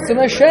trusts in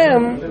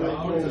Hashem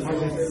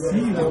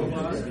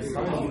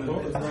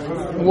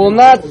will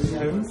not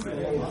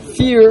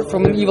fear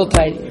from an evil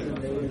tiding.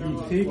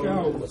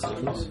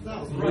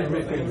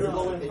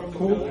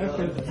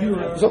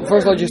 So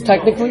first of all, just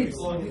technically,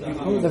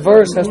 the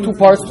verse has two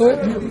parts to it.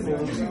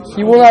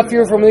 He will not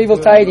fear from an evil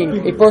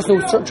tiding, a person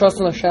who trusts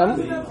in Hashem,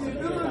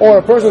 or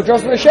a person who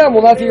trusts in Hashem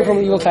will not fear from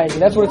an evil tiding.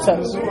 That's what it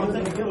says.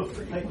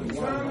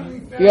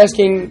 You're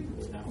asking,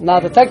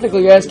 not the technical,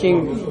 you're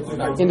asking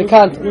in the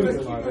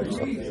context.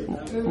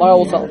 So, Mara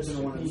will tell us.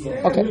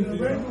 Okay.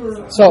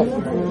 So,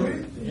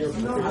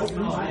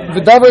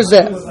 the davar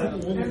zeh.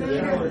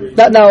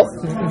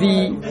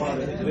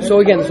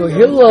 So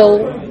Hillel,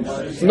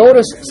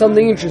 notice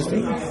something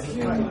interesting.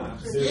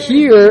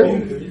 here,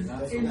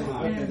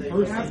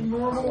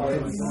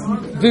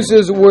 this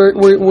is where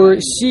we're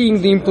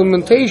seeing the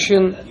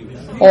implementation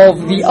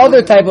of the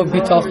other type of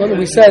bitachon.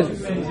 We said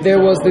there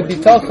was the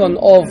bitachon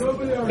of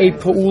a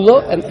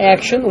pa'ula, an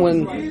action,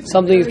 when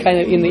something is kind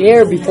of in the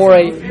air before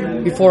I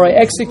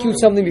execute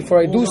something,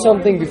 before I do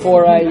something,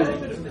 before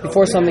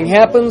something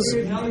happens,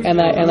 and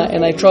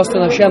I trust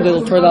in Hashem that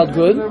it'll turn out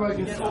good.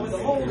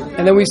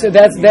 And then we said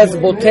that's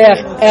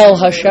boteach el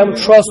Hashem,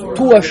 trust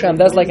to Hashem.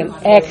 That's like an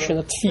action,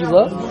 a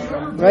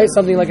tefillah, right?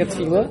 Something like a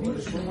tefillah.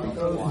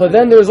 But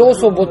then there's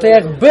also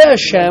boteach be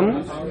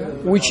Hashem,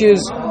 which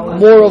is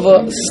more of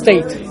a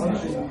state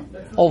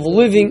of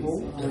living.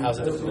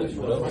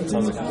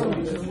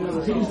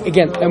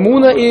 Again,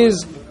 Emunah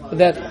is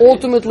that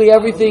ultimately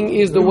everything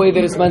is the way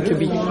that it's meant to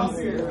be.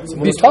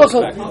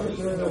 Bitachon,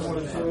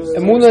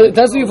 Emunah,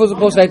 that's what you're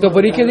supposed to do,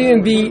 but it can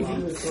even be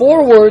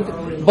forward,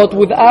 but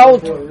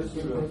without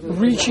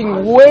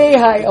reaching way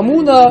high.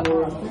 Emunah,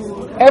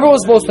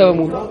 everyone's supposed to have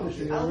Emunah.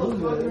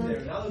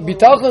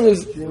 Bitachon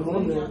is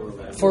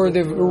for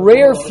the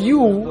rare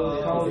few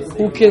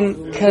who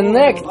can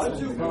connect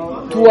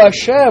to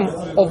Hashem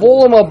of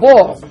Olam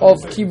Haba, of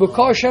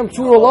Kibaka Hashem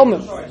Tzur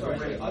Olamim,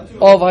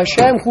 of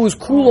Hashem who is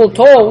Kulo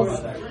Tov,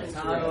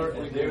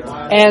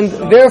 and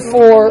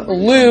therefore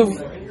live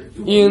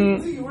in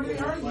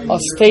a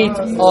state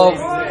of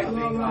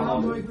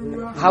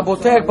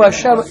Habotek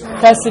B'Hashem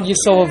Chesed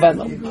Yisov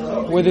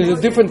Avenu, where there's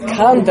a different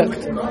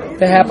conduct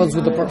that happens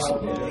with the person.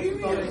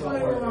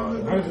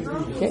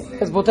 Okay?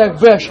 It's Botek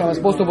B'Hashem as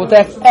opposed to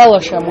Botek El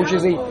Hashem, which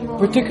is a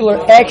particular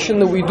action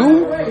that we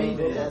do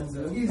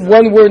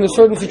when we're in a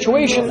certain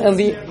situation, and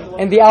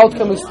the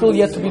outcome is still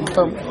yet to be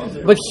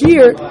determined. But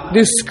here,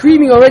 there's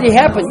screaming already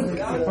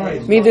happening. I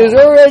mean, there's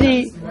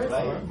already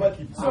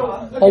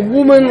a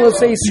woman, let's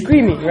say,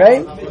 screaming,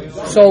 right?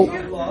 So,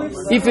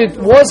 if it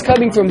was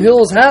coming from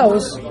Hill's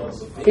house,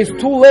 it's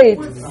too late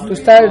to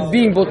start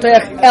being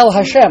Boteach El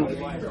Hashem.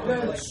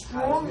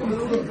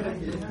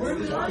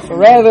 So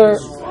rather,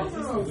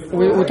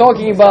 we're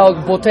talking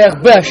about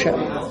Boteach Be Hashem.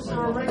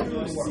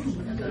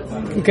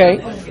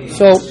 Okay,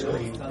 so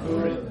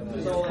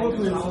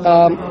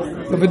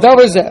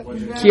V'davar zeh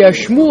ki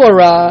hashmu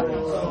hara,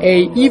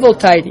 a evil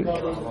tiding,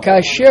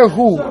 kasher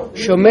hu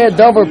shomeh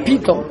davar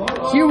pitom.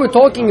 Here we're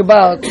talking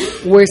about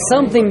where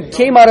something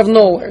came out of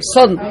nowhere,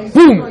 sudden,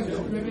 boom.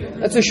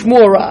 That's a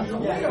shmu hara,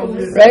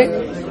 right?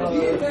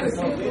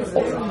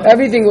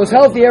 Everything was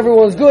healthy,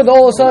 everyone was good.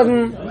 All of a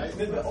sudden,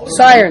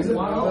 siren,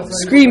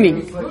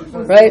 screaming,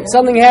 right?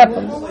 Something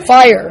happened,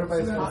 fire,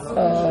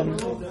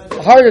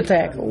 heart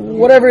attack,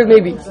 whatever it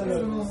may be.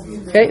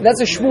 Okay,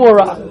 that's a shmu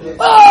hara.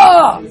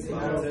 Ah!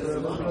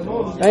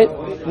 Right?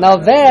 Now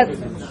that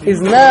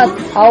is not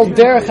al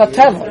derech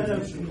hateva,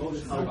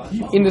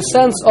 in the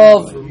sense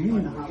of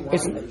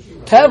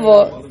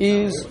teva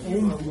is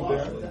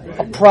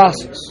a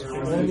process,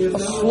 a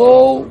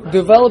slow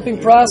developing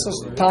process.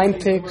 Time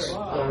ticks,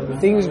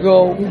 things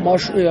go,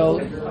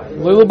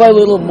 little by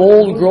little,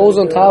 mold grows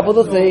on top of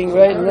the thing,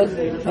 right? And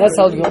that's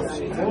how it goes.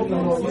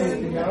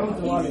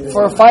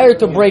 For a fire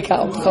to break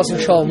out, chas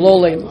v'shalom, lo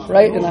leinu,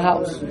 right, in a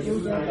house,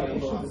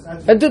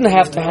 that didn't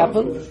have to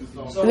happen.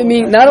 I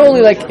mean, not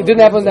only like it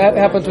didn't happen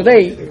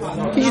today,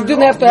 it just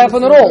didn't have to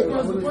happen at all,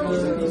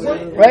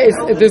 right?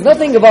 There's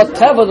nothing about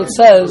teva that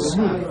says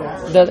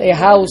that a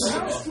house,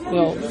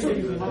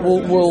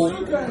 will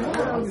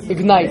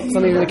ignite,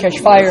 something that catch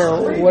fire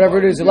or whatever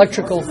it is,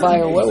 electrical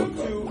fire,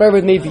 whatever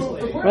it may be,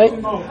 right?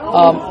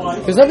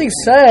 There's nothing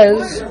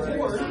says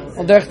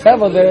on derech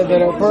teva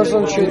that a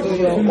person should,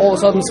 all of a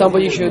sudden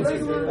somebody should,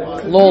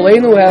 lo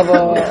leinu, have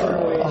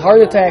a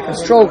heart attack, a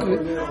stroke.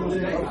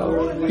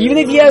 Even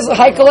if he has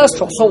high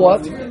cholesterol, so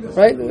what?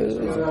 Right?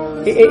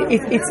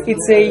 It's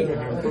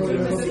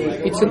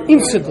an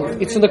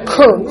incident. It's an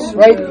occurrence,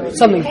 right?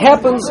 Something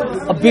happens,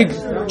 a big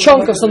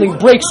chunk of something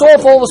breaks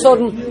off all of a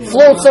sudden,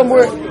 floats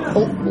somewhere,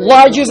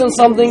 lodges in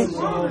something,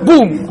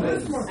 boom,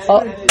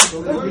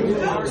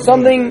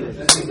 something,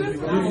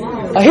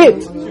 a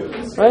hit,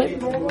 right?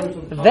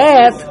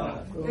 That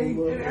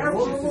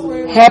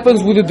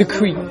happens with a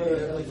decree.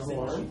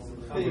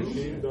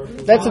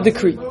 That's a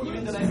decree.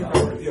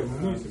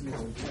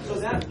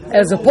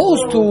 As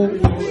opposed to,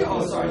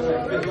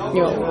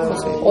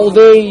 let's say old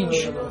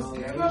age,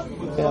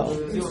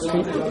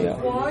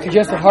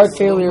 congestive heart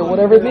failure,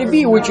 whatever it may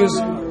be, which is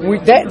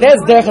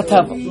that's derech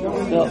hateva.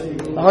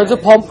 The hearts are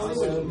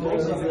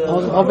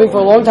pumping for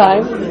a long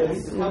time.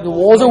 The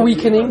walls are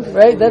weakening,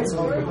 right? It's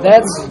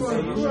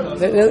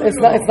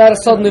not a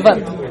sudden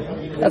event.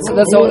 That's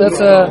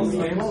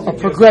a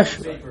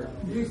progression.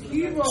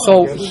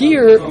 So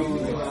here,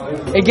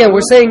 again,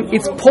 we're saying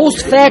it's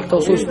post facto,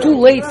 so it's too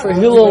late for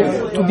Hillel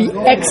to be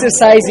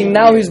exercising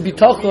now his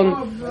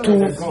bitachon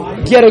to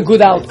get a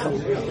good outcome.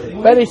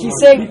 But he's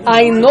saying,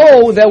 I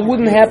know that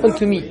wouldn't happen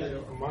to me.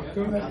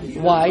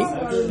 Why?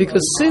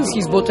 Because since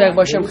he's Boteach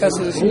B'Hashem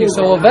Chesed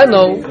Yisov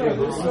Avenu,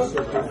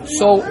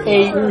 so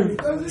a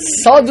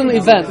sudden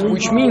event,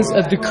 which means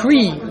a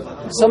decree,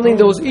 something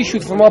that was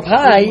issued from up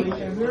high,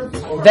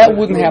 that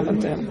wouldn't happen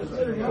to him.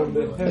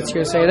 Let's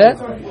hear say that.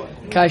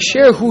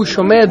 כאשר הוא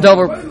שומע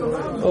דבר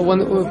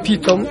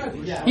פתאום,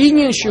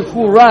 עניין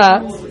שהוא רע,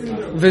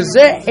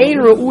 וזה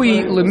אין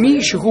ראוי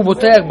למי שהוא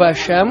בוטח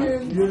בהשם,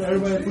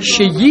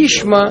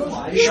 שישמע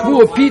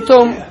שבוע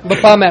פתאום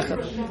בפעם אחת.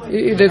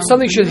 That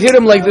something should hit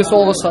him like this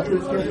all of a sudden.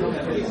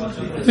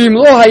 ואם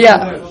לא היה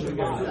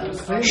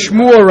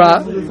שמוע רע,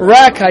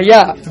 רק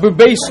היה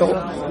בביסו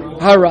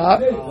הרע,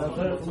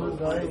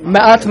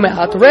 מעט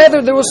מעט.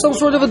 Rather, there was some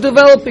sort of a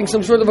developing,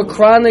 some sort of a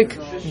chronic,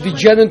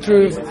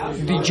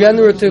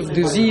 degenerative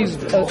disease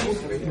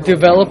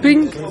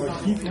developing.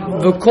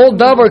 וכל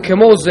דבר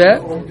כמו זה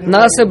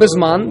נעשה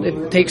בזמן.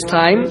 It takes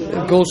time.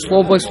 It goes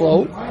slow by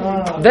slow.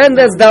 Then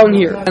that's down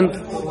here. And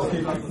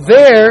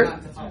there,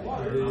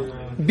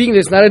 being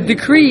this not a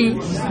decree,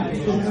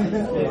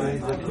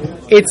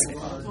 it's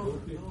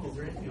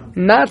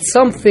not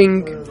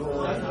something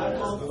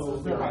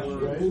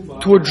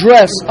to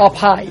address up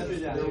high.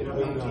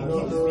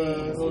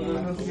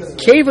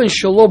 Kevan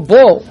shelo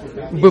bo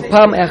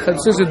b'pam echad,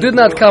 since it did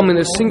not come in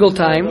a single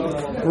time,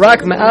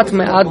 rak me'at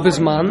me'at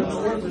bizman,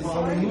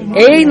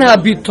 ein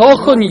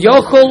ha-bitochon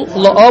yochol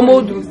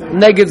la'amud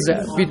neged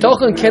zeh.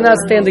 Bitochon cannot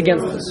stand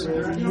against this.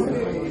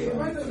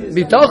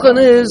 Bitochon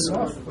is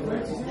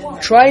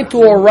trying to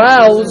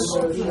arouse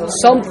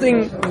something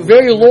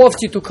very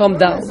lofty to come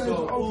down.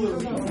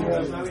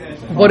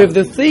 But if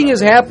the thing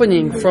is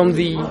happening from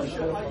the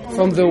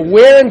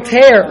wear and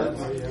tear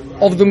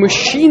of the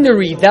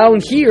machinery down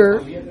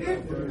here,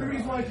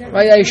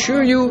 right? I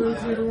assure you,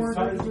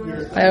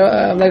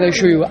 I'm not going to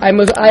assure you. I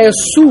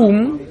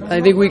assume, I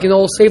think we can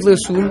all safely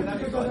assume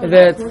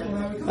that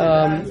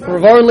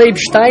Rav Leib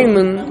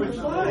Steinman,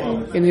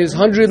 in his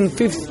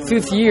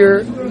 105th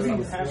year,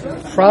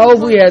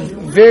 probably had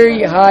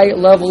very high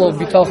level of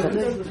bitachon.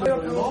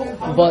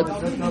 But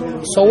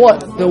so what?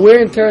 The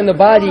wear and tear in the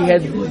body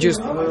had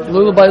just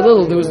little by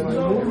little.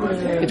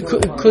 It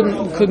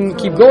couldn't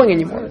keep going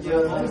anymore.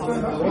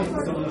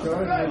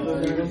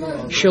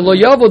 Shelo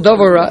yavo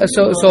davara.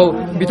 So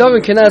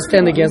bitachon cannot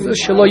stand against this.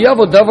 Shelo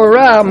yavo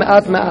davara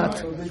me'at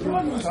me'at.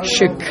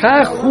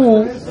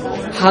 Shekahu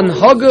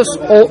hanhagas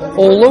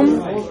olam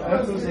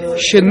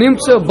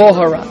shenimtza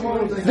bohara.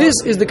 This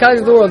is the kind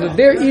of the world that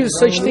there is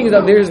such things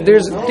that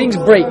there's things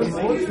break.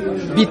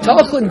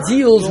 Bitachon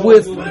deals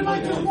with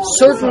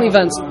certain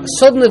events,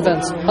 sudden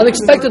events,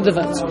 unexpected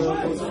events.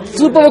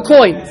 Flip of a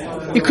coin.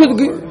 You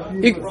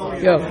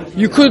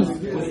could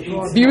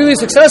be really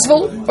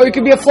successful, or you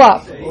could be a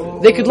flop.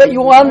 They could let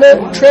you on the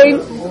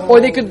train, or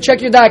they could check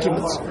your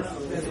documents.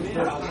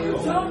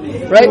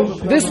 Right?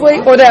 This way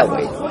or that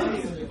way.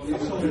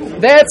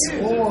 That's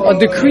a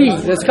decree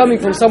that's coming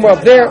from somewhere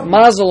up there,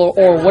 mazel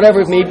or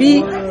whatever it may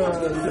be.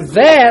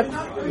 That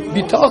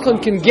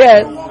bitachon can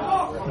get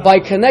by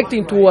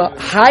connecting to a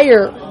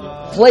higher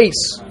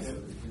place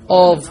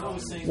of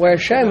where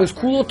Hashem is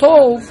kula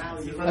tov.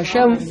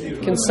 Hashem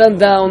can send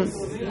down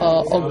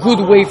a good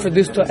way for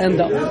this to end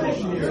up,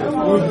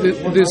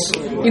 this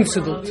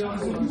incident.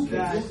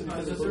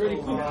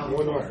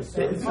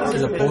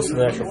 As opposed to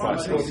the actual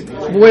process.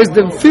 Whereas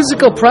the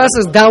physical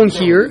process down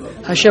here,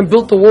 Hashem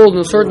built the world in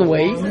a certain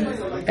way,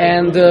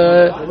 and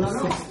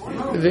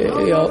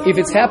if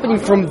it's happening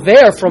from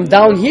there, from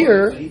down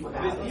here,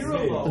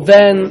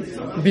 then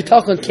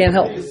bitachon can't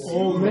help.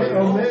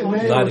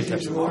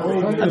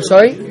 I'm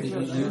sorry?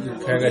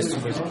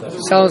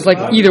 Sounds like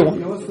either one.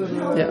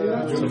 Yeah.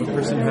 So if a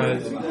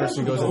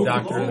person goes to the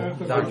doctor,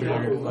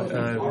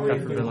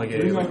 like a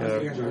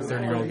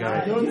 30-year-old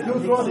guy,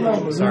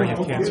 sorry, you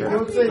have cancer.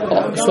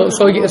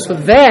 So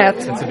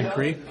that's a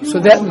decree. So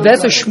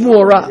that's a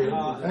shmuara,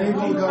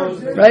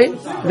 right?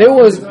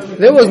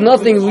 There was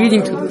nothing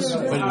leading to this.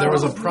 But there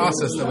was a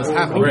process that was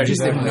happening. Right, You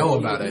just didn't know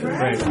about it.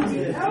 Right.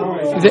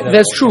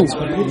 That's true.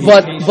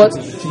 But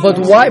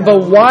why?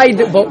 But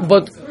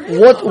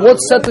what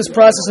set this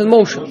process in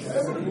motion?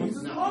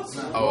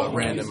 A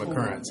random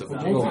occurrence of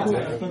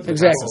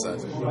Exactly.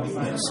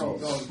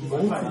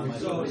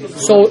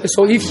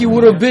 So if he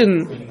would have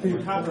been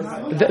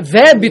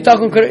that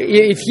bitachon,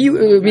 if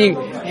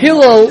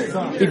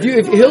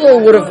Hillel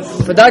would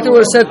have, the doctor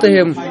would have said to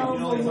him,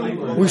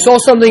 "We saw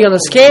something on the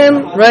scan,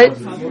 right?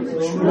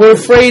 We're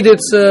afraid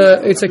it's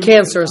a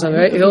cancer or something."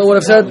 Right? Hillel would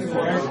have said,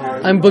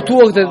 "I'm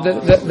batuach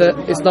that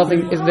it's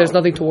nothing. There's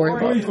nothing to worry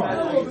about."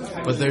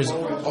 But there's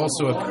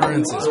also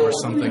occurrences where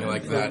something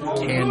like that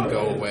can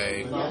go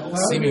away,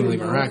 seemingly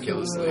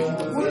miraculously.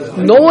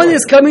 No one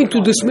is coming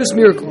to dismiss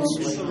miracles.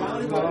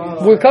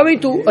 We're coming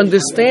to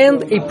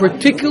understand a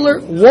particular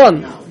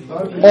one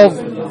of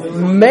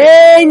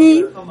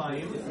many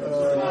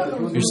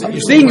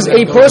things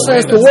a person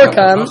has to work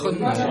on.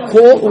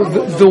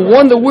 The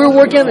one that we're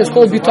working on is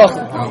called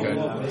bitachon. Okay.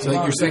 So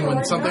you're saying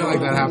when something like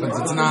that happens,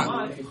 it's not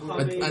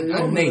a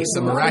nace,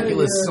 a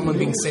miraculous, someone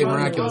being saved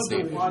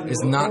miraculously,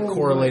 is not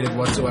correlated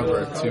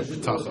whatsoever to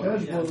bitachon.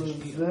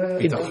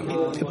 It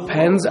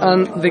depends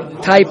on the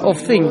type of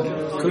thing.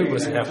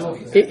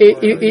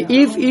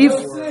 If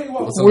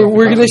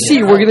we're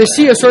going to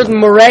see a certain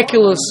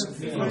miraculous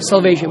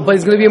salvation, but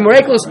it's going to be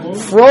miraculous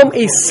from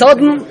a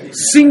sudden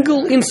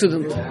single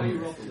incident.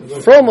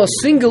 From a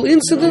single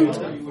incident,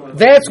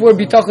 That's where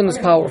bitachon is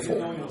powerful.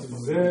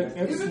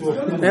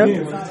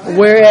 Yeah?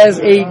 Whereas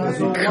a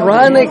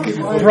chronic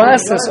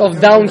process of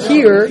down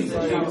here,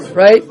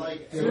 right?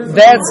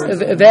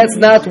 That's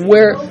not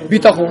where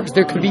bitachon works.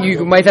 There could be,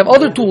 you might have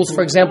other tools.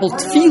 For example,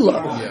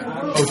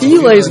 tefillah.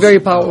 Tefillah is very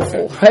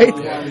powerful, right?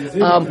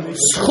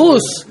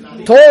 Schus,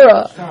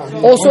 Torah,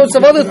 all sorts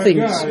of other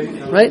things,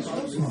 right?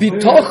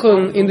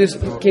 Bitachon in this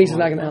case is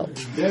not going to help.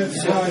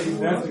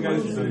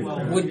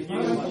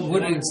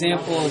 Would an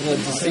example of a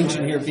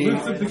distinction here be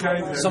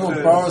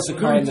someone borrows a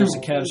car and there's a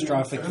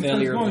catastrophic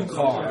failure of the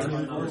car?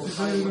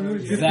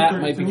 That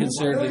might be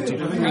considered a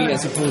decree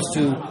as opposed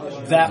to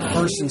that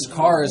person's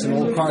car is an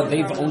old car,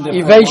 they've owned it.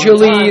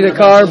 Eventually the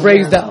car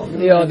breaks down.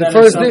 The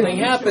first thing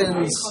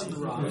happens.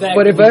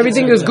 But if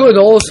everything is good,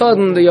 all of a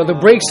sudden the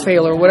brakes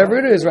fail or whatever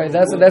it is, right?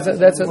 That's a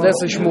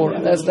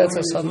shmur. That's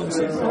a suddenness.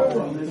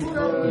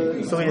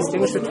 So we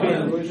distinguish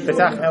between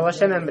B'tach El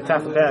Hashem and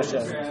B'tach Be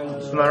Hashem.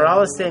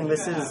 Maharal is saying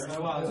this is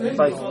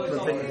like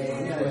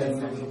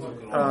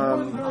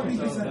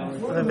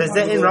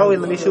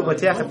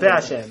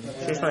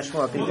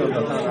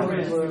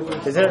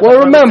well,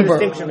 remember,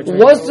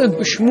 once the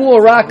Shmuel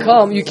Ra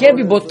come, you can't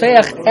be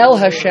Boteach El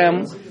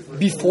Hashem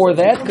before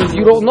that because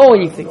you don't know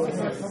anything.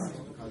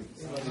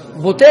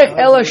 Boteach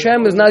El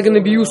Hashem is not going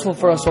to be useful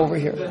for us over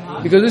here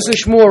because this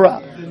is Shmuel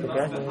Ra.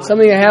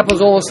 Something that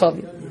happens all of a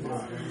sudden.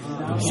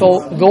 So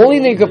the only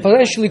thing that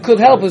potentially could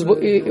help is,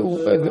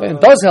 and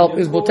does help,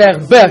 is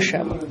Boteach Be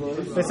Hashem.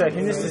 Sorry, can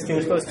you just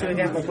distinguish those two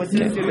again? What's the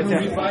difference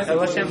between El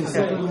Hashem and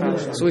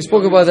Hashem? So we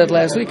spoke about that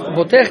last week.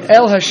 Boteach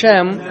El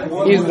Hashem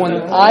is when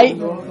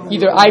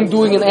either I'm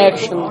doing an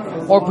action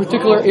or a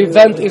particular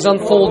event is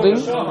unfolding,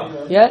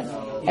 yeah,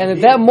 and at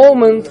that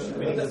moment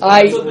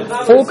I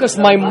focus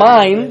my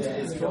mind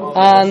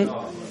on.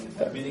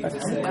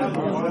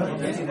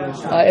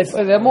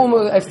 At that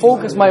moment, I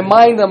focus my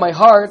mind and my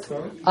heart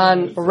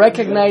on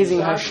recognizing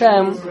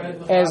Hashem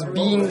as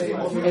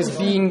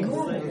being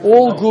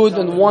all good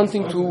and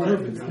wanting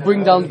to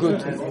bring down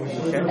good,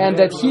 and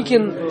that He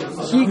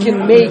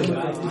can make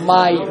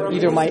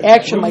either my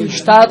action, my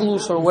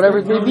ishtadlus, or whatever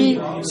it may be,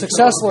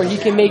 successful, or He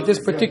can make this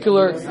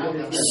particular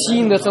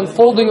scene that's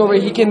unfolding over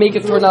here, He can make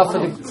it turn out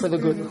for the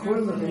good,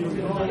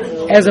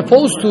 as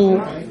opposed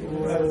to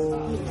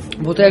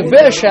Boteach Be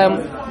Hashem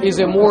is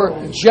a more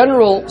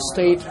general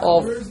state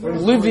of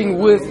living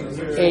with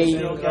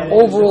a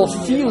overall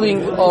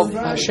feeling of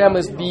Hashem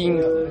as being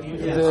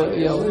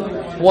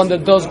the one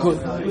that does good.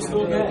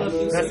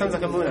 That sounds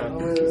like Emunah.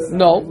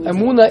 No,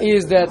 Emunah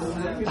is that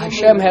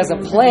Hashem has a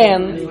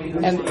plan,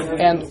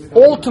 and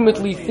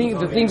ultimately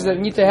the things that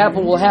need to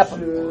happen will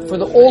happen for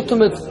the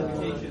ultimate.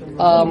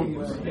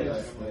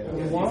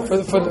 For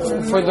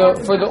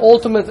the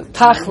ultimate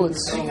tachlis,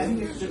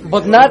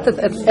 but not that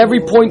at every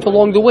point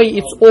along the way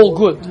it's all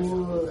good.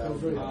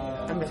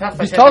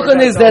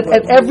 Bitachon is that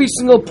at every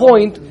single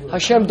point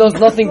Hashem does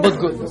nothing but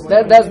good.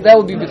 That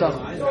would be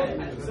bitachon.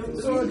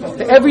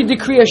 Every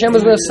decree Hashem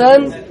is going to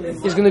send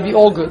is going to be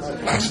all good.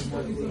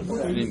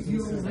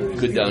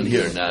 Good down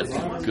here, not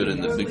good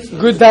in the big.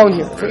 Good down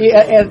here,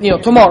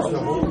 tomorrow.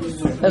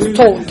 That's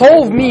tov.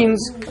 Tov means,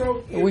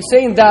 we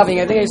say in davening.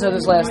 I think I said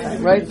this last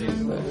time, right?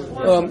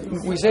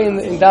 We say in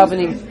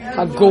davening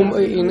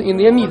in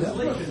the Amida,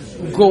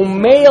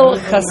 Gomel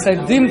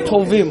Chasadim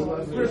Tovim,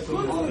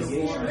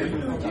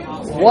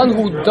 one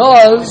who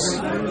does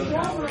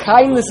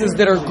kindnesses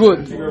that are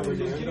good.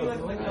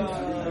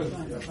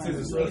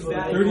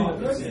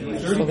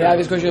 So the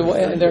obvious question: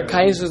 there are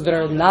kindnesses that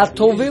are not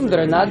Tovim, that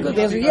are not good.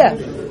 The answer, yeah.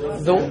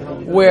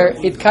 Where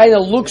it kind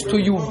of looks to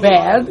you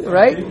bad,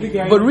 right?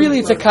 But really,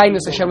 it's a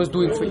kindness Hashem is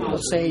doing for you.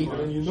 Let's say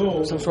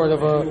some sort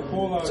of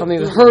something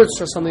that hurts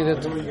or something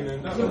that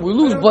we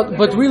lose,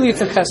 but really,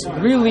 it's a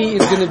chesed. Really,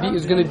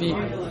 it's going to be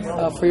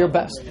for your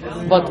best.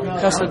 But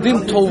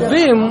chasadim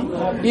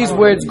tovim is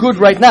where it's good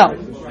right now.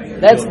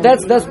 That's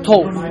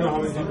tov.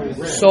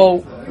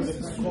 So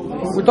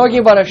we're talking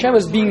about Hashem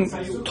as being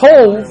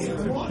tov.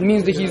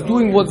 Means that He's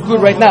doing what's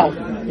good right now,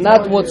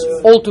 not what's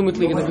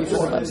ultimately going to be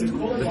for the best.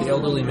 But the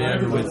elderly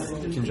man with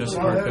congestive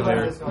heart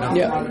failure,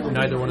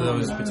 neither one of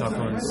those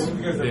bitachons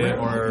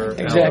or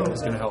exactly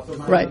is going to help.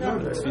 Right.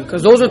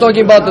 Because those are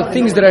talking about the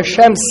things that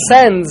Hashem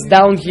sends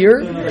down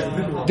here,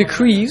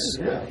 decrees,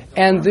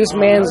 and this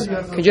man's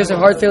congestive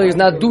heart failure is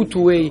not due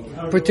to a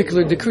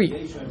particular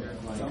decree.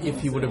 If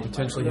he would have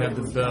potentially had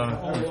the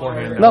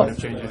beforehand, that No. would have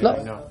changed it. No.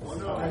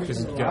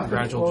 Because you get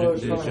gradual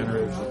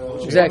degeneration.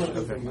 Exactly.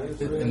 Okay.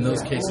 In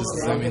those cases,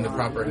 does that mean the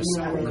proper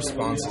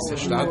response is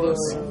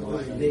hishtadlus?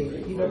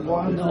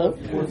 No.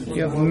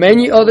 You have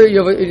many other.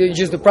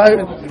 Just the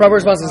proper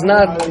response is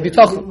not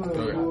bitachon.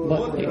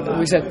 But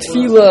we said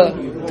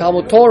tefillah,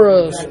 Talmud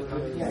Torah,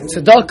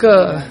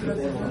 tzedakah,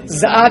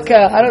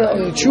 za'aka. I don't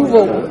know,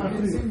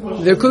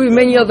 tshuva. There could be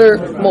many other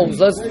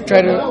modes. Let's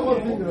try to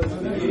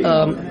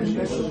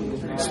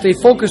stay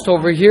focused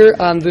over here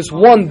on this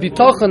one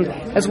bitachon.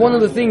 That's one of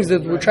the things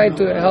that we're trying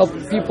to help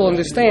people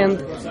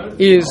understand.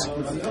 Is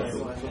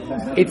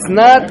it's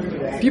not.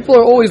 People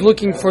are always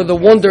looking for the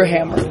wonder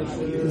hammer.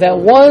 That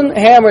one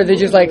hammer, they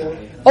just like,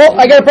 Oh,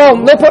 I got a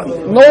problem.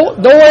 No,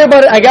 don't worry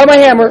about it. I got my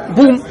hammer.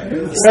 Boom.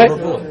 Right?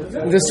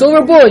 The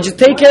silver bullet, just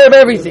take care of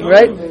everything,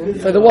 right?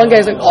 But the one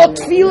guy's like, oh,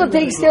 tefillah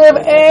takes care of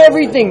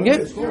everything.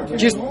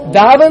 Just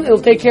daven, it'll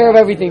take care of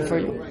everything for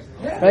you.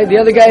 Right? The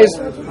other guy is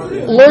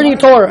learning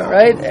Torah,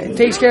 right? It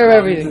takes care of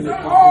everything. The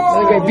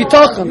other guy,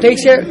 bitachon,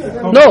 takes care.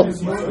 No.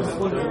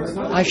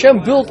 Hashem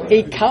built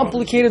a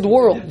complicated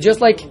world, just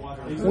like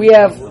we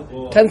have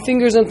 10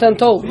 fingers and 10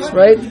 toes,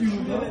 right?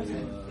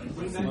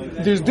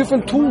 There's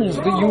different tools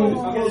that you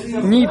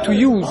need to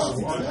use.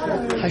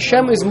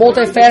 Hashem is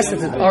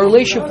multifaceted. Our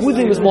relationship with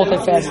Him is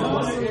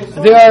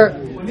multifaceted. There are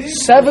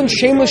 7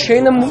 Shemus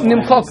Sheinem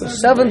Nimchokos,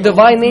 7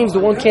 divine names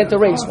that one can't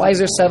erase. Why is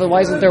there 7?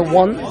 Why isn't there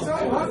 1?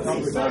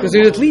 Because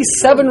there's at least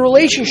 7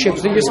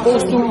 relationships that you're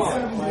supposed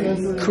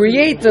to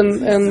create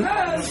and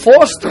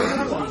foster.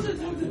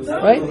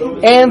 Right?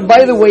 And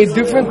by the way,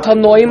 different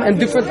Tanoim and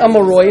different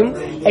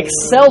Amoraim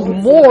excelled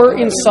more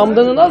in some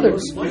than in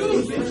others.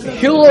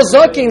 Hillel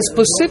Zaken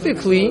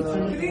specifically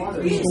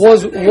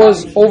was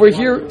over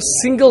here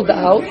singled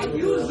out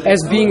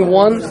as being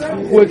one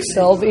who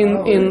excelled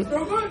in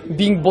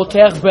being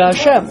Botech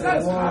Be'Hashem.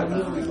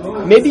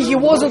 Maybe he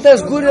wasn't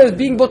as good as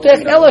being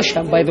Botech El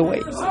Hashem, by the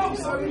way.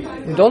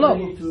 We don't know.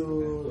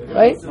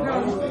 Right?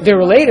 They're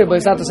related, but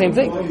it's not the same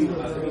thing.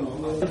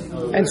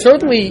 And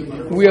certainly,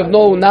 we have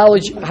no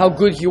knowledge how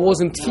good he was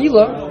in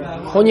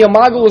Tefillah. Honya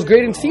Mago was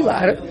great in Tefillah.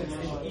 I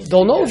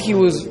don't know if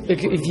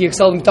he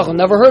excelled in Bitachon.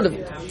 Never heard of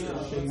it.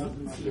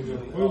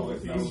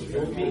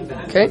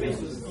 Okay?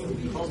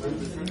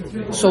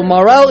 So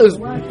Maral is,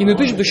 in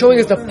addition to showing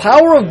us the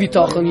power of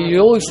Bitachon, he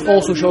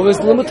also showing us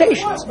the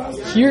limitations.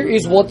 Here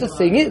is what the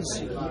thing is.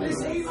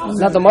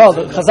 Not the Maral,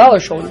 the Chazal are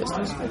showing us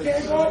this.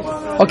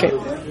 Okay.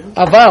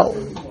 Aval.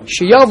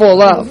 Sheyavo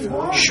alav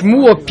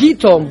shmua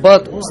pitom,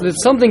 but that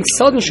something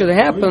sudden should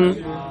happen.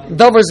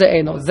 Davar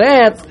ze'eno.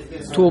 That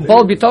to a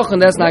bal bitachon,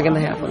 that's not going to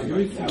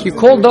happen. Ki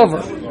kol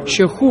davar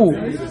shehu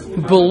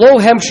below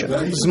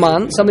hemshech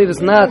zman, something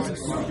that's not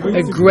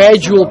a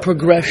gradual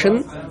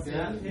progression,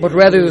 but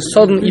rather a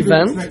sudden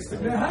event.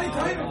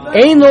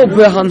 Eino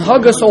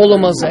behanhagas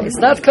olam hazeh. It's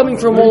not coming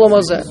from olam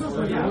hazeh.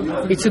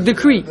 It's a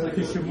decree. Ki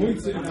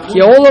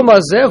olam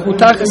hazeh hu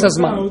tachas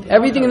hazman.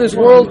 Everything in this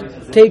world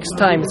takes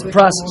time. It's a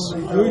process.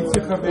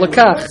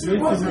 Lakach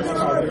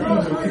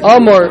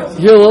Amar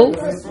Hillel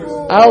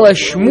ala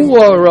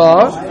shmua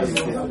ra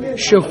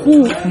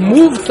shehu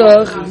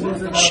muvtach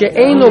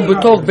she'eno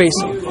b'toch beis.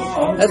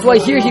 That's why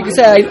here he could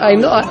say,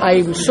 I'm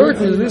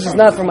certain that this is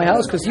not from my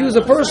house, because he was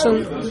a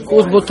person who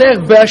was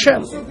botech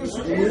be'Hashem.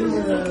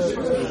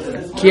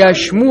 Ki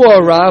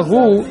hashmua ra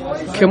hu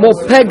kemo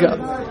pega.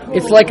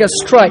 It's like a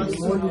strike.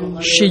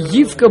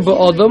 Sheyivka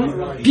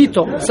be'odam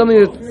pitom. Something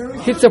that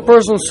hits a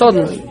person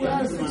suddenly.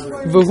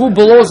 V'hu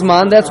below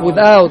zman, that's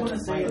without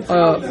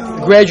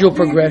gradual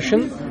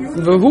progression.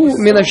 V'hu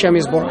min Hashem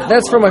yisborach.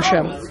 That's from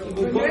Hashem.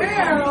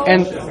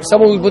 And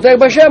someone who's botech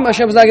b'Hashem,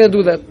 Hashem's not going to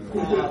do that.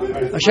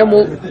 Hashem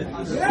will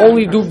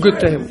only do good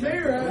to him.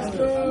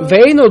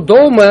 Ve'eno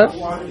doma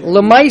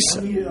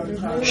l'maisa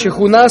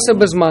shechunasa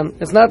bezman.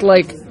 It's not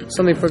like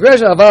something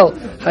progression. Aval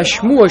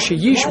hashmua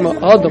sheyishma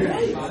adam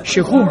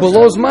shehu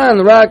below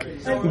zman rak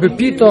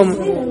bepitom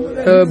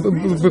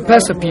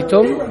bepesa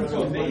pitom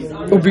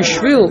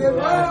ubishvil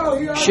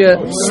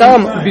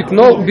shesam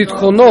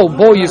bitchono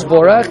bo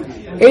yisborach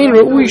ein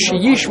reui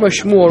sheyishma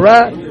shmua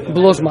ra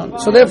below zman.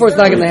 So therefore, it's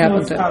not going to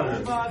happen to him.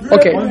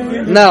 Okay,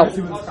 now,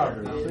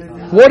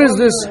 what is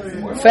this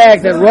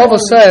fact that Rava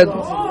said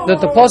that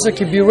the pasuk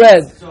can be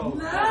read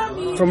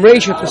from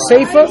Reisha to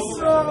Seifa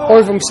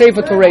or from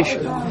Seifa to Reisha?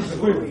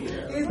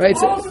 Right?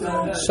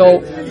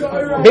 So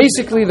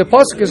basically, the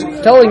pasuk is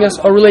telling us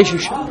a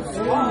relationship.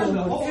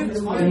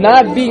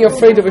 Not being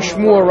afraid of a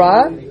Shmua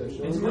Ra,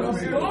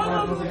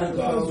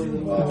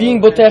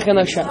 being Botech and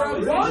Hashem.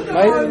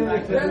 Right?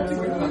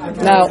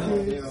 Now,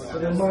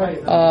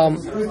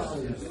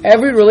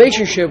 every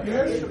relationship,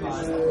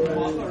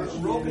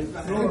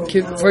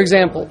 for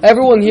example,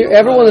 everyone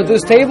at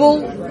this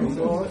table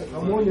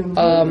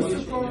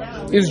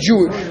is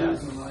Jewish,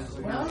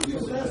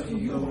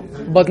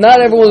 but not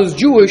everyone who's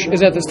Jewish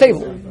is at this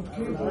table.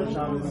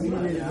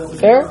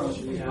 Fair?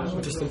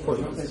 Just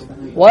important.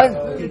 What?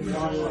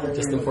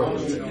 Just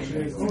important.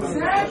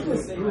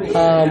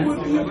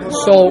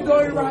 So,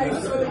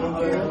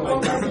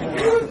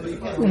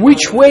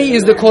 which way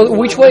is the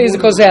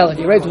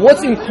causality? Right?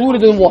 What's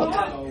included in what?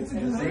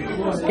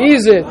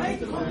 Is it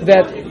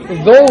that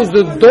those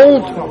that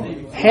don't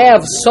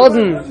have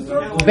sudden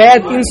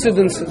bad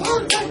incidences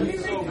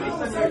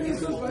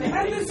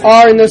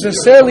are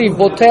necessarily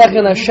Botech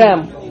and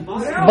Hashem,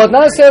 but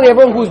not necessarily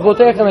everyone who's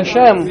Botech and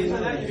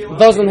Hashem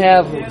doesn't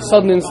have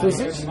sudden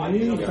instances?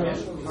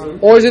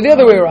 Or is it the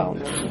other way around?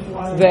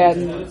 That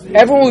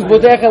everyone who's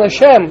Botech and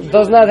Hashem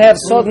does not have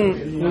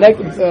sudden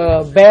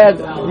bad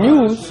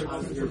news,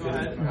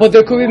 but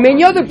there could be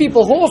many other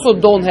people who also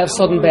don't have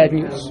sudden bad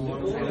news.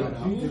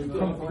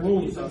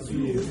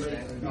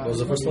 What was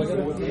the first one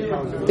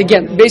again?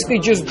 Again, basically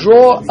just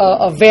draw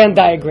a Venn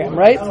diagram,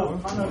 right?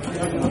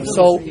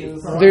 So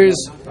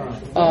there's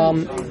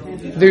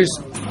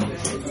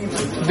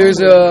there's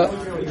a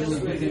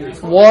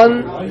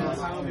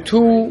 1,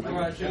 2.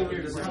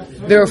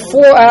 There are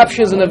 4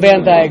 options in the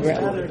Venn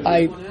diagram.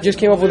 I just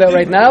came up with that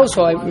right now,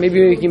 so I may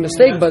be making a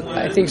mistake, but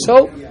I think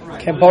so.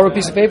 Can I borrow a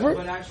piece of paper?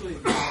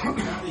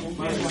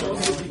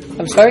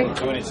 I'm sorry? 2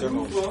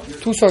 circles.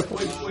 2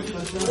 circles,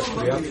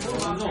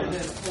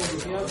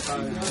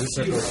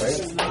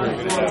 right?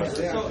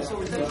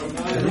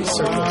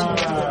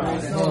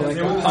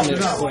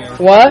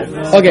 What?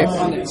 Okay.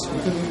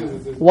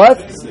 What?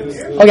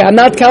 Okay, I'm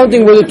not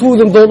counting where the 2 of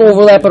them don't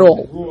overlap at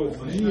all.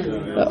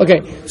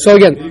 Okay, so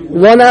again,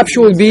 one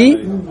option would be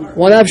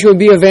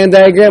a Venn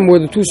diagram where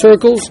the 2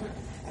 circles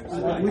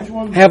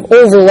have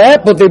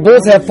overlap, but they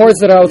both have parts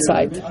that are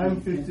outside.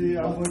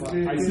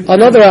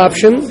 Another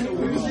option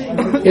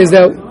is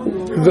that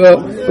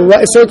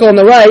the circle on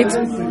the right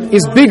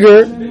is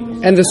bigger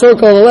and the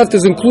circle on the left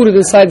is included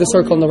inside the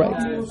circle on the right.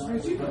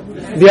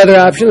 The other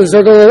option, the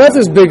circle on the left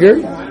is bigger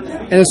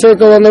and the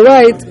circle on the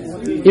right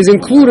is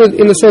included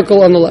in the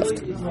circle on the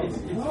left.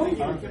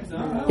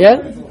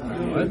 Yeah?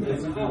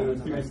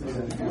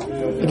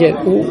 Again,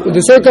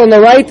 the circle on the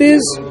right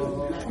is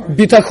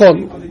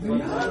bitachon.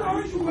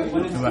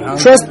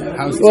 Trust.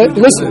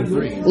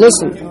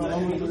 Listen.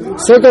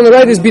 Circle on the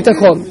right is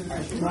bitachon.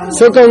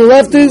 Circle on the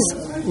left is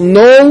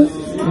no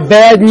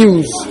bad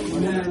news.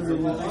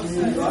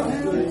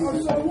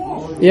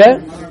 Yeah?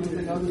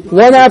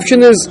 One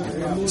option is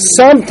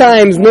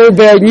sometimes no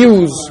bad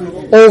news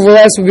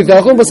overlaps with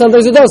bitachon, but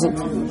sometimes it doesn't.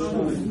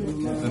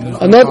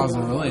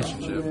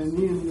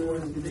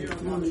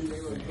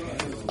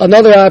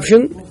 Another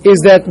option is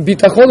that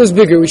bitachon is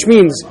bigger, which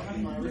means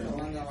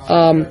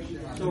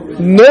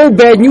no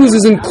bad news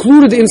is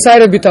included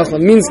inside of bitachon.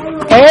 It means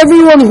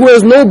everyone who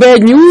has no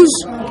bad news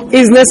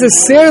is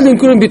necessarily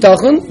included in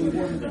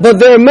bitachon, but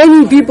there are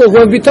many people who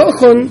have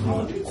bitachon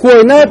who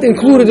are not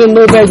included in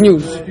no bad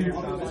news.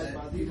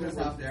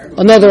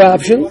 Another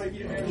option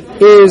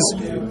is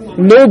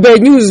no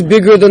bad news is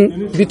bigger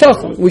than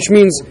bitachon, which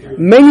means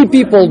many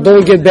people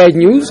don't get bad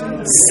news.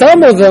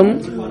 Some of them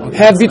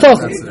have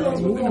bitachon.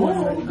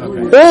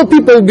 All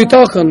people with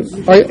bitachon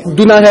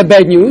do not have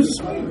bad news,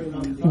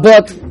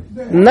 but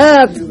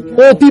not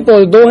all people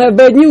that don't have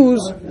bad news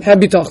have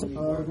bitachon.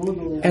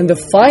 And the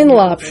final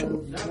option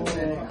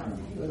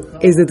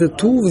is that the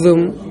 2 of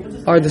them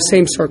are the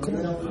same circle.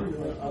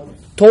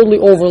 Totally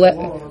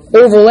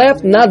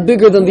overlap, not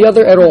bigger than the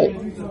other at all.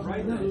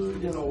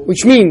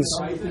 Which means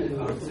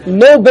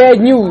no bad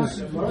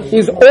news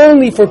is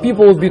only for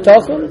people with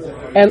bitachon,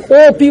 and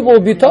all people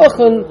with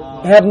bitachon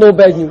have no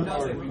bad news.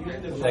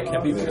 That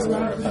can't be mixed.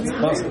 That's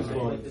impossible.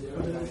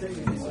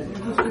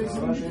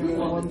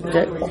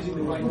 Okay.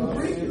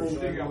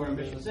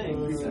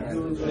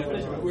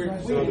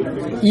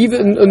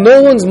 Even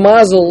no one's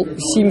mazel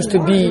seems to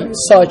be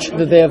such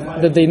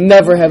that they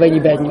never have any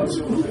bad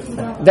news.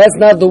 That's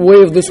not the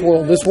way of this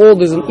world. This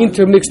world is an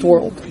intermixed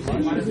world.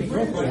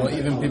 Well,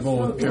 even people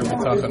with pure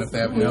bitachon, if they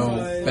have no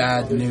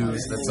bad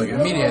news that's like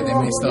immediate, they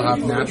may still have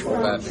natural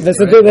bad news.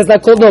 That's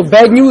not called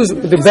bad news.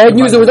 The bad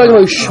news that we're talking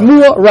about is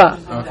shmua ra,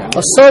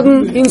 a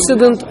sudden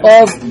incident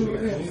of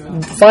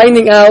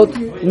finding out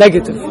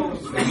negative.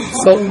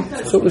 So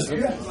it was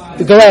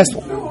the last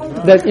one.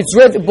 That it's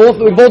read in both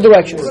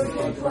directions.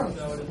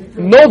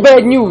 No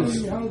bad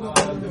news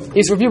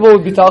is for people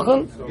with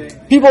bitachon.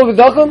 People with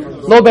bitachon,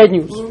 no bad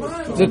news.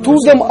 The 2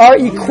 of them are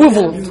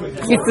equivalent.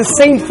 It's the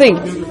same thing.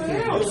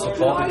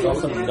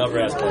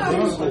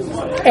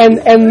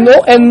 And no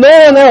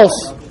one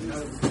else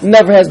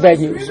never has bad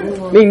news.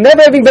 Meaning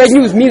never having bad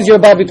news means you're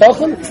about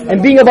bitachon,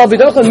 and being about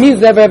bitachon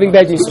means never having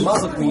bad news. So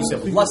mazel means you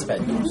have less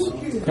bad news.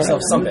 You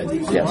have some bad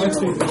news. Yes.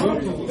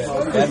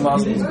 Bad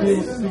mazel.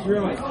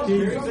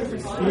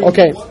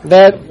 Okay,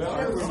 that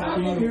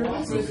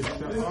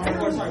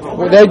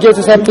gets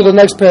us up to the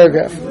next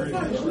paragraph.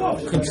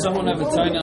 Could someone have a tiny